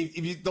 it's if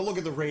you look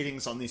at the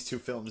ratings on these two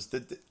films,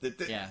 the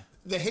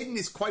Hidden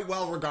is quite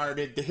well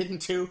regarded. The Hidden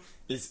 2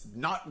 is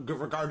not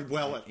regarded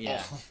well at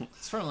all.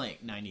 It's from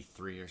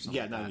 93 or something.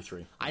 Yeah,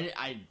 93.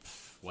 I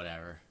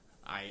whatever.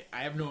 I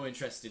have no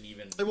interest in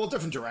even. Well,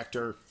 different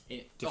director.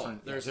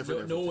 There's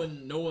no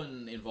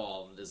one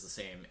involved is the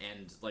same,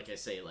 and like I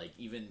say,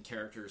 even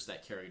characters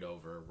that carried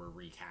over were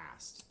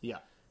recast. Yeah,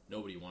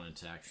 nobody wanted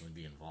to actually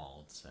be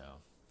involved, so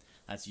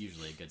that's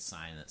usually a good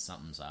sign that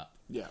something's up.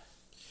 Yeah,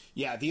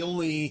 yeah. The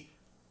only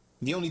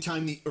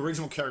time the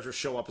original characters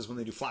show up is when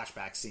they do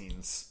flashback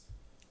scenes,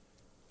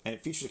 and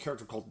it features a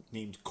character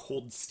named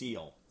Cold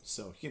Steel.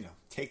 So,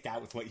 take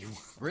that with what you want.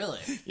 Really?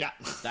 Yeah.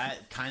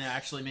 That kind of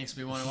actually makes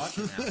me want to watch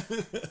it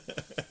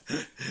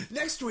now.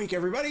 Next week,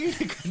 everybody.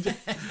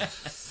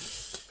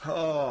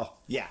 Oh,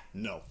 yeah,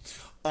 no.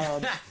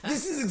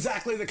 This is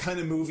exactly the kind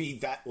of movie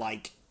that,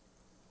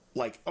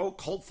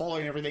 cult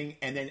following and everything,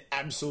 and then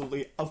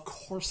absolutely, of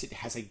course it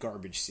has a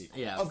garbage sequel.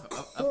 Yeah, of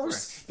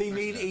course. They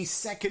made a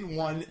second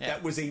one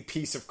that was a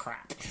piece of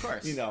crap. Of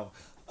course.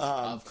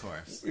 Of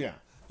course. Yeah.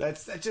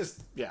 That's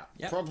just,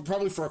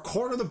 probably for a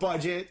quarter of the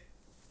budget.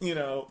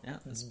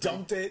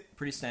 Dumped it.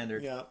 Pretty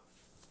standard. Yeah,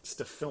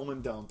 just a film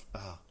and dump.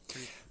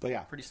 But yeah,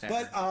 pretty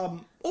standard.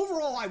 But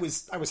overall, I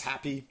was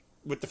happy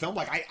with the film.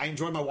 I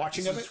enjoyed my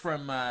watching of it.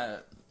 From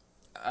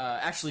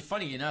actually,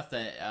 funny enough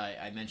that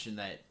I mentioned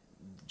that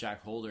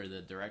Jack Holder,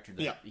 the director,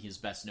 that he's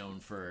best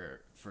known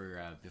for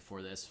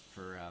before this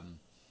for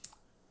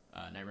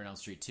Nightmare on Elm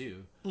Street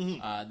 2.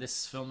 Mm-hmm.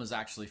 This film is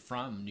actually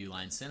from New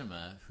Line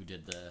Cinema, who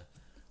did the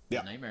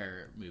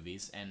Nightmare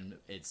movies, and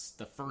it's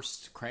the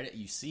first credit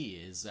you see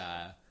is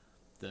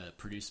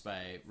produced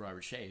by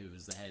Robert Shea, who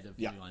was the head of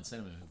New Line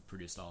Cinema, who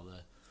produced all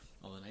the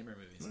Nightmare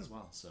movies as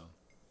well. So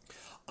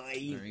there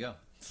you go.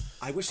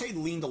 I wish they'd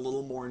leaned a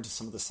little more into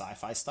some of the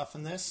sci-fi stuff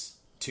in this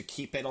to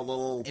keep it a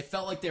little. It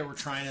felt like they were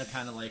trying to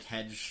kind of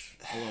hedge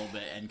a little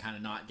bit and kind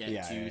of not get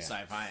too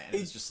sci-fi, and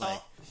it's just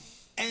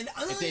and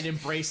if they'd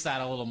embraced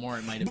that a little more,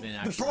 it might have been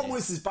actually. The problem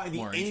is by the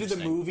end of the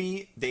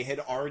movie, they had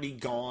already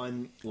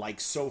gone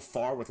so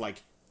far with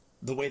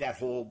the way that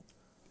whole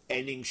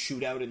ending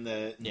shootout in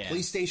the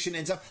police station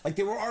ends up.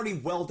 They were already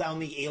well down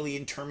the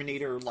Alien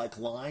Terminator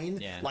line.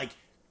 Yeah.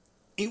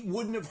 it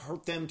wouldn't have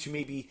hurt them to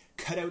maybe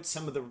cut out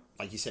some of the,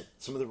 like you said,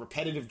 some of the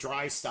repetitive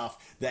dry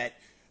stuff that,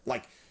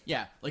 like...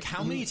 Yeah, like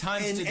how many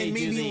times did they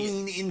maybe do the...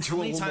 lean into how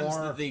many times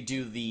more... did they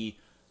do the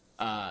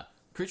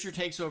creature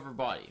takes over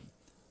body,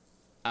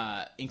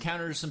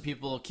 encounters some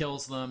people,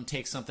 kills them,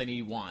 takes something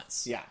he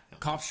wants. Yeah.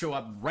 Cops show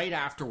up right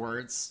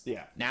afterwards.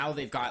 Yeah. Now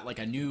they've got like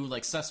a new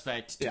like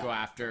suspect to go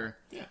after.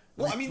 Yeah.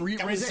 Well, I mean, that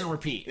was rinse it. and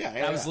repeat. Yeah,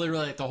 that was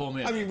literally like the whole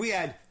movie. I mean, we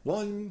had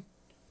 1,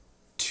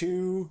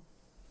 2,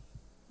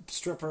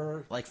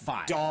 stripper, like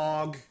 5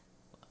 dog.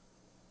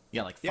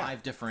 Yeah, like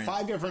 5 different...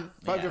 5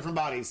 different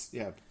bodies.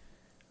 Yeah.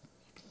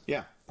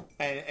 Yeah.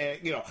 And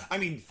you know, I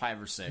mean...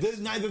 5 or 6.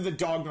 Neither the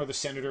dog nor the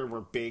senator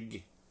were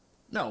big...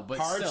 No, but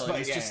parts, still, but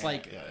it's just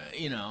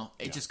you know,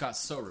 it just got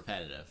so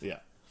repetitive. Yeah.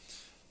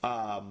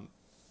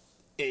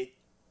 It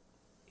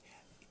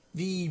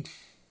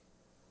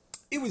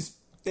was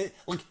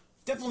like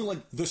definitely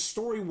like the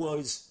story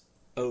was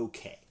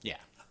okay. Yeah.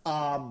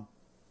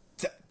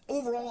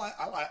 Overall,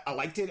 I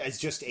liked it as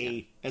just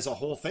as a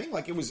whole thing.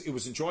 Like it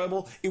was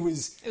enjoyable. It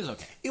was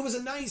okay. It was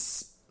a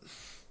nice.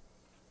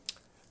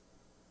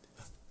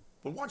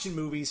 When watching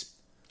movies,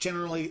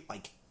 generally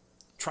like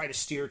try to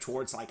steer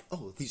towards like,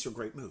 oh, these are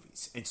great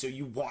movies, and so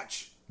you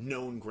watch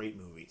known great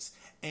movies,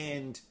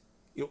 and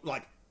you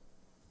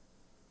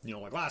know,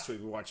 like last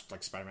week we watched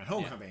like Spider-Man: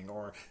 Homecoming,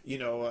 or you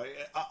know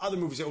other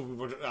movies that we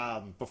would,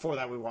 before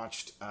that we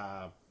watched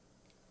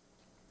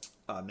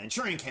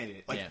Manchurian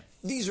Candidate. Like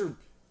these are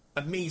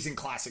amazing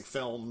classic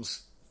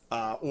films,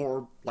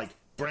 or like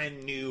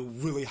brand new,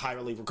 really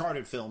highly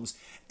regarded films,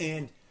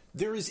 and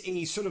there is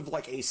a sort of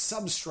like a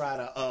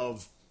substrata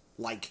of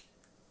like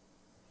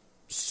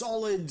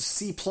solid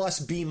C+,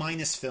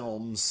 B-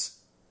 films.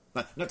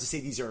 Not to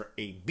say these are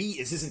a B.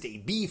 This isn't a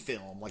B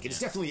film. Like it's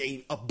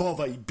definitely above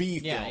a B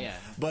film. Yeah.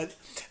 But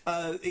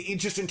it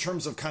just in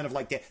terms of kind of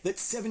like that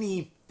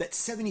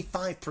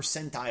 75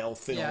 percentile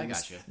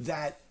films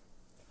that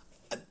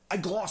I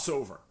gloss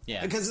over.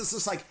 Yeah. Because it's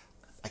just like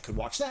I could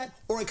watch that,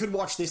 or I could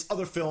watch this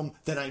other film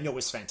that I know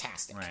is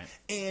fantastic. Right.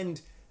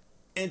 And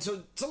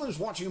so sometimes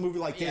watching a movie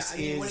like this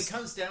is when it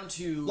comes down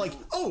to like,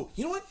 oh,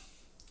 you know what?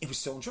 It was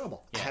still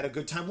enjoyable. I had a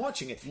good time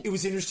watching it. It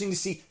was interesting to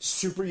see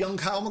super young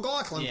Kyle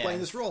MacLachlan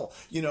playing this role.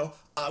 You know,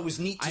 it was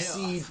neat to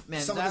see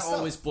some of the stuff.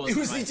 Always blows it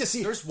was my neat to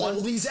see there's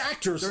all these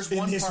actors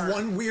in this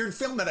one weird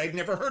film that I'd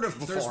never heard of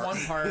before. There's one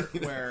part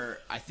where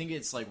I think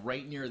it's like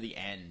right near the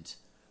end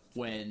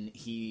when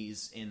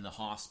he's in the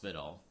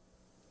hospital.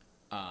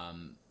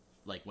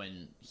 Like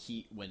when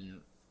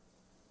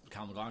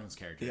Kyle MacLachlan's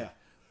character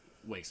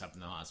wakes up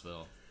in the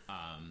hospital.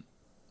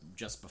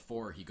 Just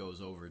before he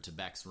goes over to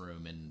Beck's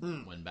room,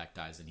 and when Beck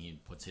dies, and he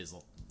puts his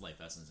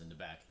life essence into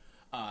Beck.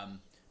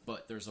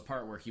 But there's a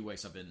part where he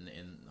wakes up in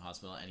the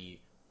hospital, and he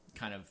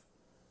kind of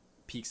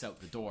peeks out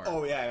the door.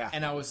 Oh, yeah.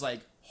 And I was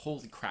like,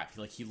 holy crap,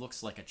 he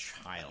looks like a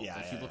child.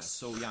 He looks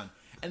so young.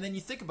 And then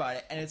you think about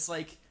it, and it's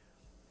like,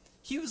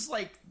 he was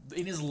like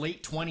in his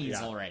late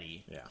 20s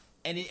already. Yeah.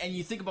 And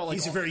you think about like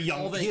he's a very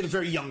young. He had a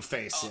very young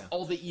face.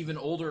 All the even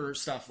older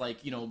stuff,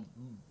 like you know,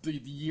 the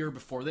year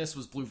before this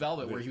was Blue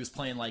Velvet, where he was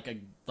playing like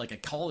a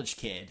college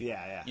kid.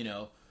 Yeah. You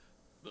know,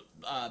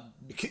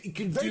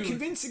 very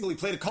convincingly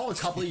played a college.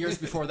 A couple of years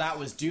before that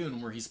was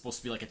Dune, where he's supposed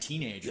to be like a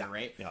teenager,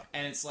 right? Yeah.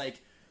 And it's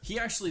like he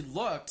actually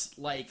looked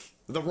like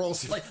the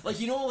roles, like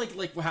you know,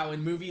 like how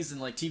in movies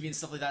and like TV and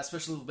stuff like that,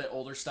 especially a little bit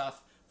older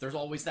stuff. There's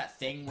always that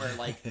thing where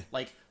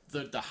like.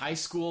 The high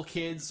school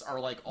kids are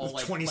like all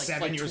like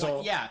 27 years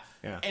old. Yeah.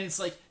 And it's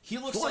like he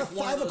looks like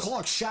one 5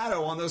 o'clock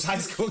shadow on those high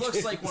school kids.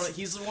 He looks like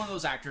he's one of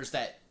those actors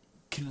that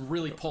can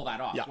really pull that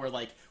off. Where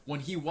like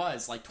when he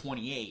was like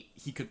 28,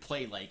 he could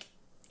play like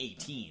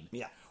 18.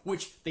 Yeah.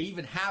 Which they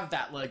even have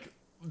that like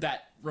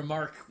that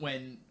remark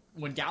when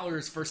Gallagher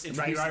is first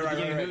introduced at the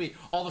beginning of the movie.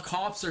 All the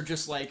cops are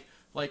just like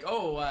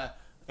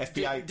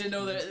FBI didn't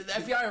know that the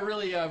FBI are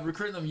really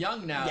recruiting them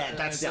young now. Yeah,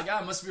 that's like,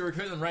 must be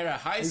recruiting them right out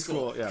of high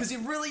school because he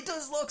really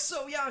does look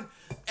so young.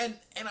 And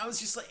I was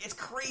just like, it's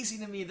crazy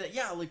to me that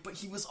but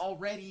he was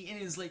already in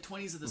his late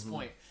 20s at this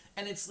point.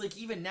 And it's like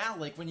even now,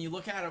 like when you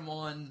look at him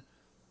on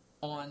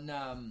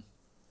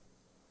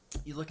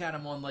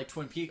like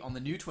Twin Peaks, on the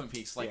new Twin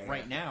Peaks, like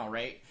right now,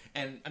 right?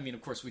 And I mean,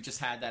 of course, we just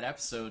had that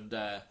episode.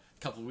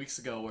 Couple of weeks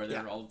ago where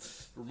they're all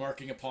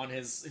remarking upon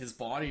his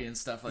body and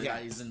stuff like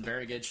that. He's in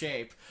very good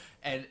shape,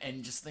 and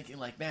just thinking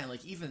like, man,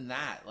 like even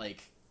that,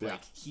 like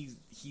he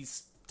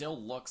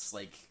still looks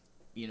like,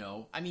 you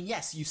know, I mean,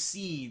 yes, you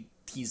see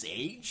he's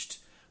aged,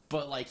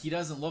 but like he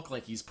doesn't look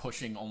like he's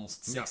pushing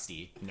almost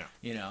 60. No.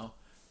 You know.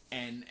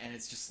 And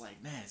it's just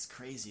like, man, it's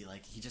crazy.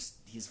 Like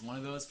he's one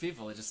of those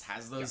people that just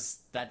has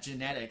that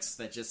genetics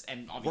that just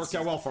and obviously worked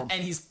out well for him.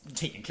 And he's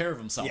taking care of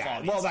himself.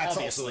 Yeah, well, that's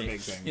also a big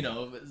thing. You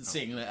know,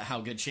 seeing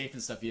how good shape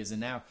and stuff he is in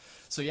now.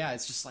 So yeah,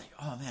 it's just like,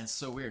 oh man, it's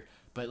so weird.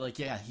 But like,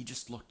 yeah, he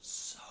just looked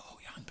so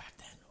young back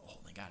then. Oh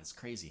my god, it's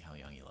crazy how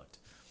young he looked.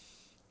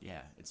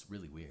 Yeah, it's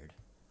really weird.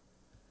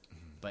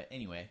 But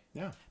anyway,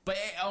 But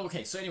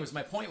okay, so anyways,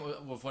 my point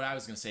with what I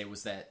was going to say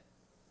was that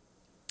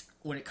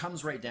when it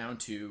comes right down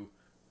to,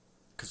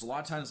 because a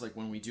lot of times, like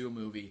when we do a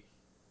movie,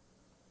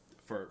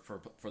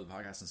 for the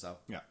podcast and stuff.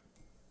 Yeah.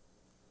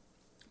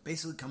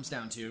 Basically comes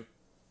down to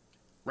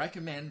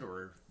recommend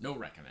or no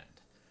recommend.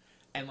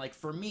 And like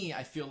for me,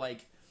 I feel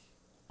like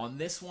on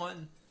this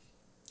one,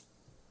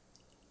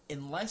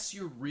 unless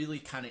you're really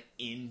kind of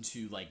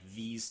into like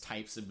these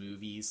types of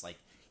movies, like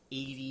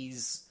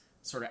 80s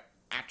sort of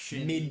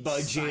action,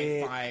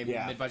 mid-budget, sci-fi,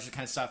 mid-budget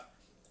kind of stuff,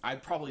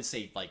 I'd probably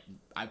say like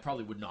I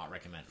probably would not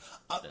recommend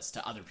this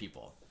to other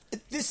people.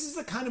 This is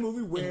the kind of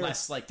movie where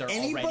unless like they're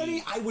anybody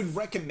already I would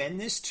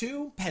recommend this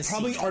to has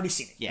probably seen already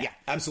seen it. Yeah.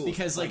 Absolutely.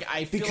 Because like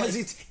I feel because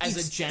like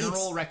as a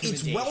general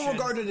recommendation, it's well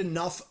regarded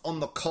enough on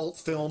the cult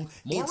film.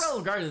 More well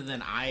regarded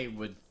than I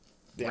would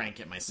rank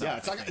it myself. Yeah,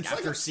 it's like,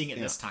 after seeing it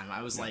this time,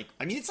 I was like,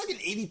 I mean, it's like an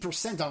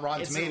 80% on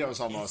Rotten Tomatoes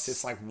almost.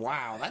 It's like,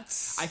 wow,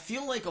 that's. I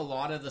feel like a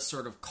lot of the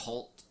sort of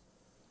cult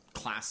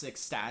classic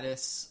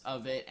status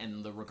of it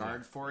and the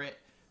regard for it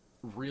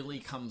really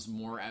comes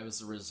more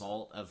as a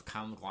result of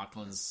Kyle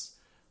MacLachlan's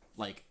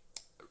like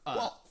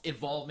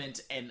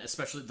involvement and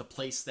especially the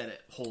place that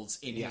it holds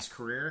in his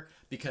career,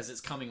 because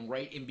it's coming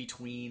right in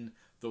between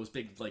those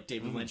big like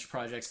David Lynch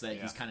projects that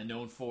he's kind of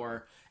known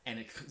for, and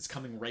it's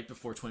coming right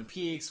before Twin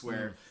Peaks,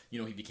 where you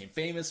know he became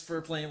famous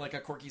for playing like a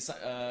quirky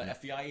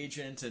FBI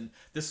agent, and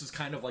this was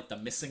kind of like the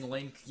missing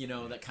link, you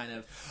know, that kind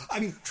of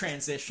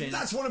transition.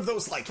 That's one of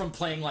those like from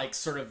playing like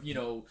sort of, you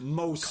know,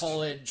 most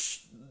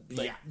college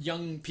like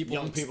young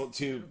people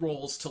to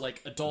roles to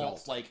like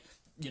adult like,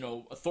 you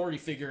know, authority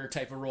figure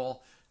type of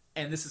role,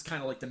 and this is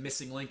kind of like the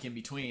missing link in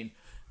between,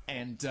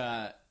 and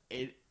I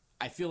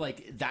feel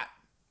like that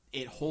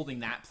it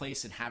holding that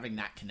place and having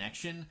that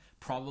connection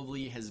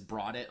probably has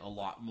brought it a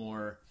lot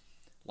more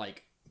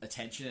like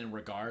attention and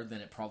regard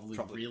than it probably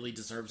really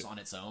deserves on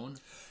its own.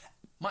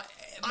 My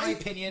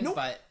opinion,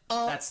 but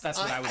that's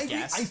what I would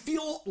guess. I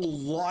feel a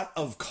lot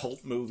of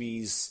cult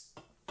movies,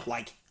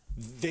 like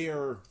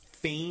their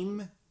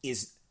fame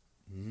is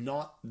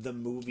not the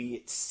movie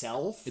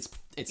itself.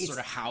 It's sort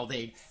of how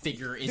they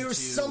figure into. There's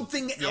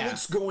something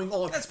else going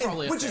on. That's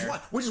probably which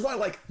is why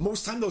like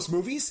most time those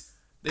movies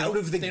they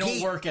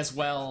don't work as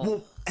well.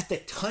 Well, at the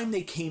time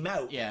they came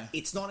out, Yeah.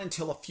 it's not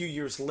until a few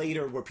years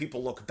later where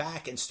people look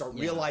back and start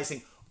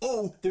realizing,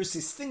 oh, there's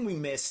this thing we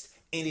missed,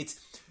 and it's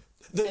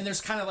and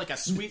there's kind of like a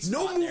sweet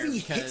spot no movie there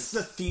because hits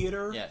the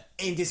theater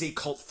and is a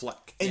cult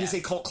flick and is a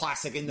cult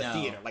classic in the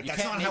theater. Like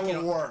that's not how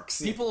it works.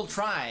 People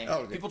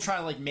try. People try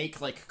to like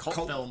make like cult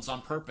films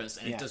on purpose,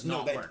 and it does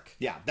not work.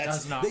 Yeah,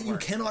 does not work. You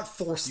cannot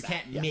force. You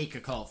can't make a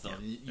cult film.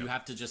 You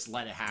have to just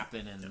let it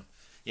happen, and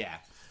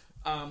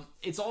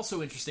it's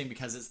also interesting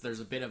because there's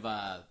a bit of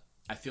a.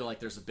 I feel like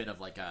there's a bit of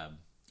like a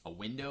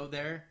window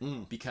there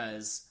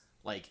because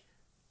like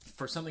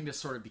for something to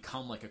sort of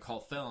become like a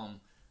cult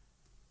film,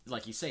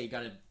 like you say, you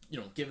got to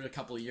give it a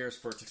couple of years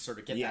for it to sort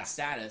of get that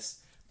status.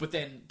 But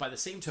then by the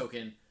same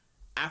token,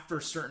 after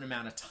a certain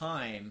amount of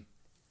time,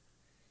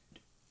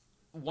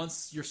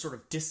 once you're sort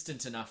of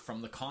distant enough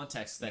from the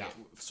context that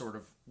it sort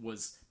of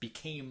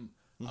became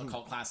a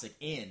cult classic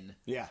in,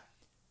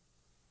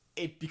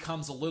 it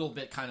becomes a little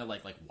bit kind of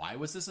like why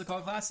was this a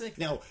cult classic?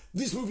 Now,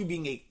 this movie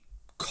being a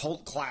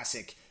cult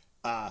classic,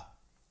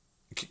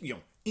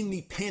 in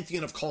the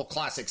pantheon of cult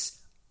classics,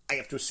 I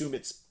have to assume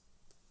it's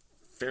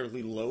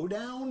fairly low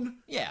down.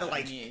 Yeah,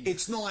 like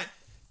it's not,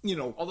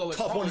 although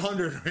top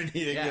 100 or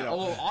anything. Yeah,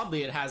 although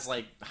oddly, it has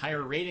like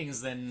higher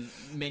ratings than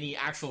many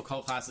actual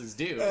cult classics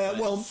do.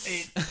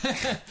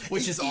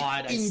 Which is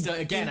odd.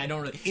 I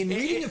don't really. In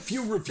reading a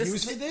few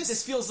reviews for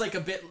this feels like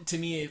a bit to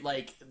me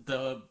like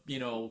the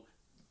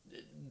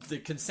the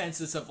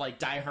consensus of like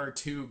Die Hard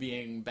 2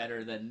 being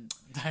better than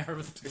Die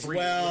Hard 3.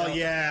 Well,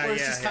 where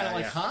it's just kind of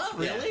like, huh,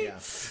 really?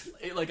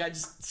 Like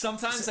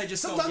sometimes I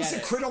just don't get the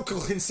it. critical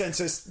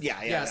consensus.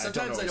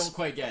 Sometimes I don't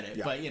quite get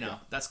it, but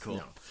that's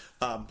cool.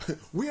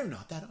 We are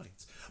not that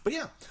audience. But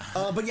I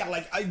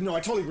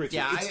totally agree with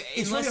you.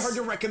 It's really hard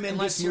to recommend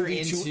this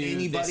movie to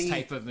anybody. This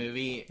type of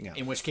movie,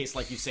 in which case,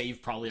 like you say,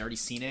 you've probably already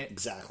seen it.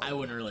 Exactly. I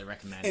wouldn't really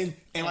recommend it.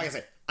 And like I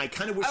said, I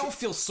kind of wish... I don't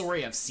feel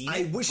sorry I've seen it.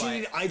 I wish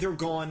it had either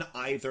gone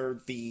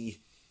the...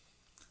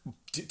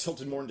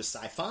 tilted more into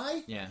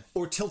sci-fi,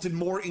 or tilted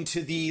more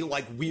into the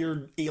like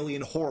weird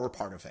alien horror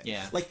part of it.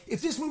 Yeah, like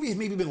if this movie had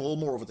maybe been a little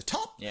more over the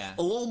top,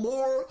 a little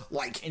more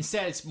like.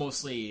 Instead, it's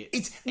mostly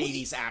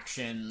 80s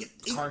action,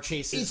 car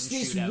chases. It's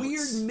and this shootouts.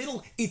 weird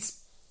middle. It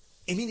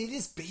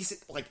is basic.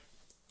 Like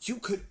you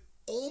could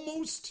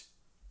almost,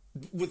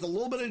 with a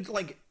little bit of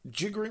like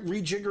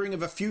rejiggering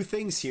of a few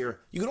things here,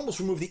 you could almost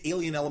remove the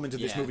alien element of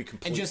this movie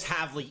completely, and just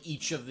have like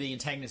each of the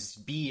antagonists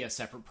be a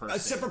separate person. A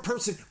separate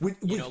person, with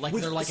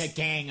they're like a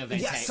gang of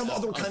some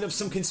other kind of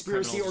some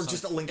conspiracy or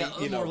just a link.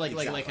 More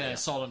like an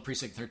assault on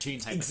Precinct 13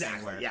 type of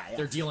thing, where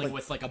they're dealing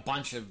with like a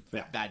bunch of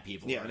bad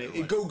people. Yeah, and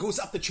it goes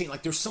up the chain.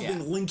 Like there's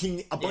something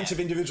linking a bunch of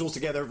individuals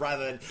together,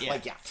 rather than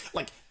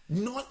like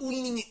not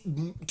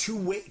leaning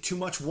too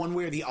much one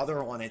way or the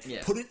other on it.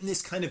 Put it in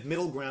this kind of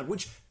middle ground,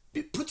 which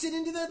it puts it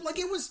into that, like,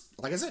 it was,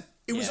 like I said,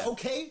 it was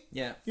okay.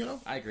 Yeah, you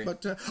know, I agree.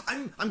 But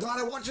I'm glad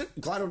I watched it.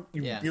 Glad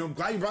you know,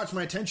 glad you brought it to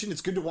my attention.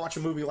 It's good to watch a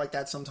movie like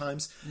that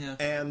sometimes. Yeah.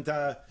 And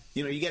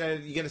you know, you get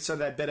a sort of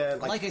that bit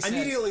of like I said,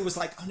 immediately was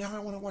like, oh, now I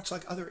want to watch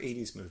like other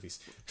 80s movies.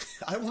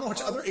 I want to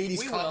watch other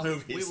 80s cop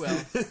movies. We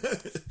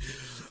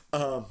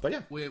will. But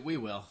yeah, we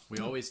will. We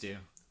always do.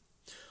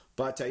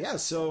 But yeah,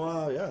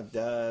 so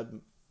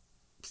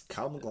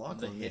Kyle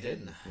MacLachlan, The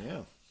Hidden.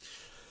 Yeah.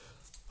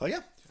 Oh yeah.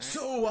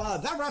 So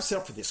that wraps it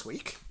up for this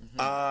week.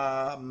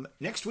 Mm-hmm.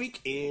 Next week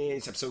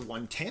is episode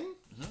 110.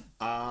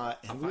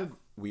 Mm-hmm. And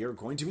we are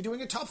going to be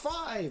doing a top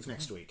 5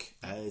 next week,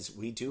 as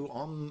we do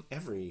on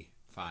every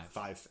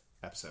 5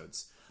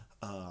 episodes.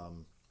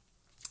 I'm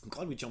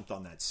glad we jumped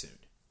on that soon.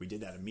 We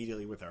did that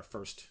immediately with our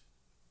first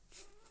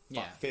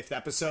 5th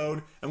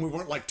episode, and we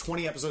weren't like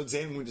 20 episodes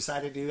in when we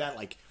decided to do that.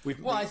 Like,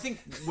 I think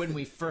when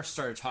we first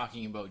started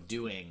talking about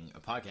doing a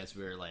podcast,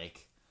 we were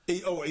like,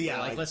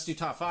 like let's do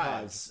top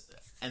 5s.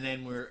 And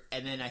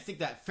then I think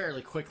that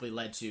fairly quickly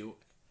led to,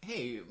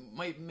 hey,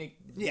 might make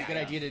a good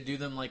idea to do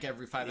them like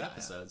every 5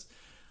 episodes.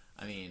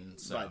 I mean,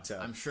 so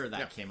I'm sure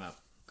that came up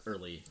quite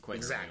early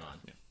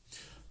on.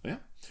 Yeah.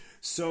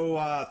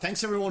 So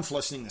thanks everyone for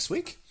listening this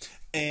week,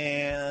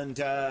 and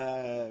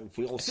I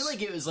feel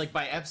like it was like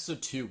by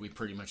episode 2 we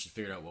pretty much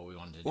figured out what we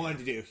wanted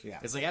to do. Yeah.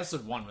 It's like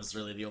episode 1 was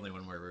really the only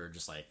one where we were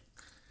just like,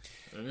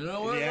 you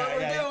know what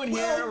we're doing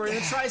here. We're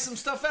gonna try some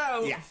stuff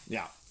out.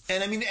 Yeah.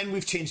 And I mean, and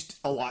we've changed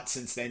a lot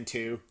since then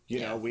too.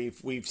 You know,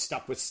 we've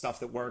stuck with stuff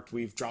that worked.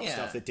 We've dropped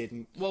stuff that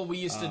didn't. Well, we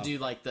used to do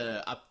like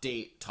the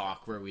update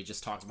talk where we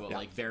just talked about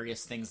like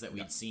various things that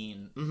we'd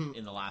seen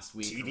in the last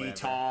week. TV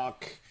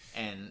talk.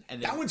 And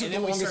then, that one took the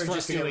longest for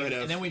us to get rid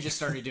of. And then we just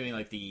started doing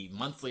like the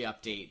monthly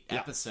update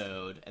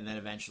episode, and then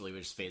eventually we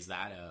just phased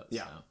that out.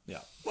 Yeah, so. yeah.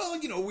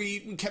 Well, you know, we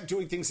kept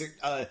doing things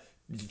that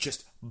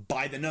just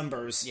by the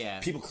numbers. Yeah.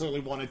 People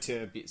clearly wanted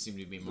to seem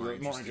to be more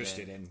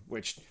interested in,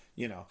 which,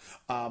 you know,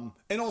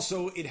 and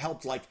also it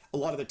helped like a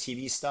lot of the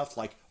TV stuff,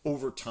 like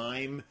over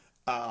time,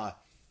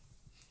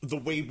 the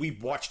way we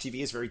watch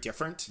TV is very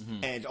different,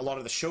 and a lot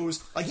of the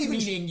shows, like even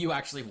meaning you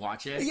actually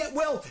watch it. Yeah,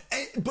 well,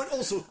 but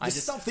also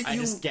stuff that I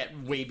just get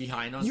way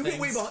behind on. You get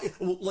way behind.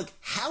 Well, like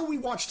how we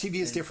watch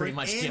TV is different,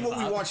 and what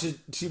we watch is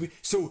TV.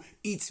 So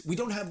we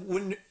don't have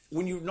when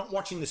you're not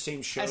watching the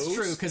same shows. That's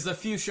true, because the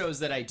few shows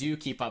that I do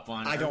keep up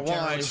on, I don't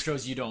watch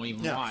shows you don't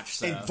even watch,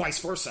 so. And vice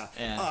versa.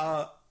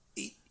 Yeah.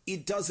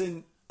 It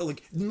doesn't.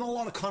 Like, not a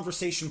lot of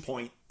conversation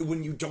point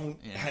when you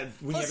don't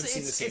have when you haven't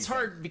seen the same. It's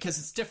hard because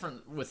it's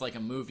different with like a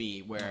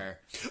movie where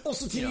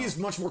also TV is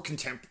much more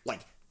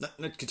like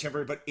not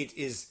contemporary, but it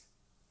is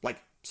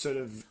like sort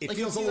of it like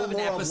feels a little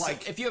more of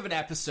like if you have an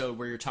episode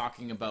where you're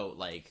talking about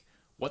like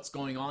what's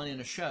going on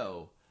in a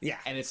show. Yeah,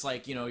 and it's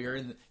like, you know, you're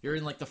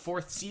in like the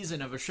 4th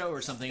season of a show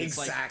or something. It's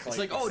exactly.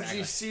 Like, oh, did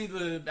you see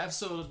the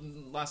episode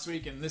last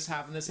week and this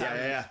happened?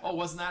 Yeah. Oh,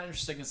 wasn't that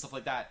interesting and stuff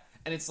like that?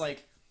 And it's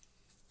like,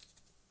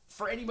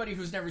 for anybody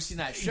who's never seen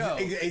that show,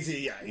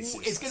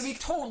 it's going to be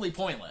totally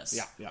pointless.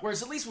 Yeah.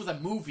 Whereas at least with a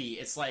movie,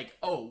 it's like,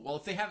 oh, well,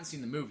 if they haven't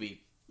seen the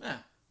movie,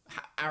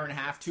 hour and a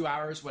half, 2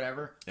 hours,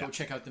 whatever, go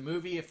check out the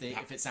movie if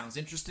it sounds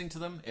interesting to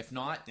them. If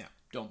not,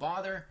 don't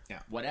bother.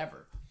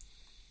 Whatever.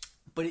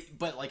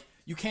 But like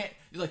you can't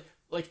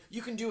like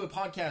you can do a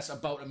podcast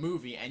about a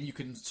movie and you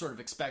can sort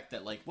of expect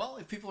that, like, well,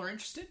 if people are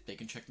interested, they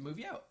can check the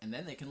movie out and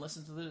then they can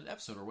listen to the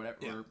episode or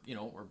whatever,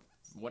 or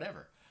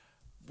whatever.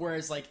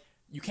 Whereas like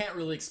you can't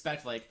really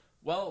expect like,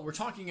 well, we're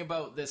talking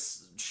about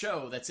this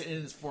show that's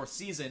in its 4th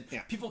season.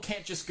 People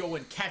can't just go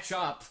and catch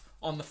up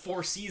on the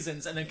 4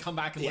 seasons and then come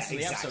back and listen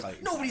to the episode.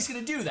 Exactly. Nobody's going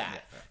to do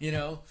that, you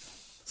know?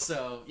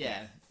 So,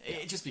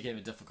 it just became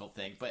a difficult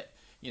thing. But,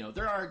 you know,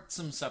 there are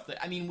some stuff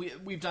that... I mean,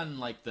 we've done,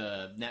 like,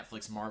 the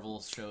Netflix Marvel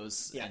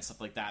shows and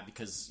stuff like that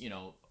because, you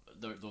know,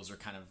 those are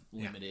kind of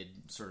limited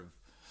sort of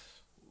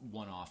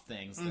one-off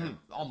things. Mm-hmm. They're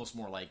almost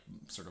more like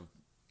sort of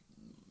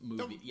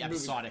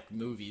episodic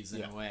movies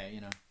in a way,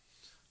 you know?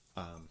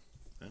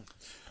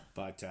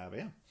 But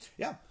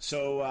yeah.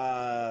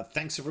 So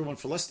thanks everyone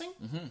for listening.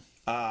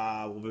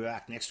 Mm-hmm. We'll be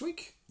back next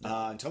week.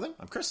 Until then,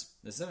 I'm Chris.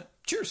 This is it.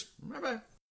 Cheers. Bye bye.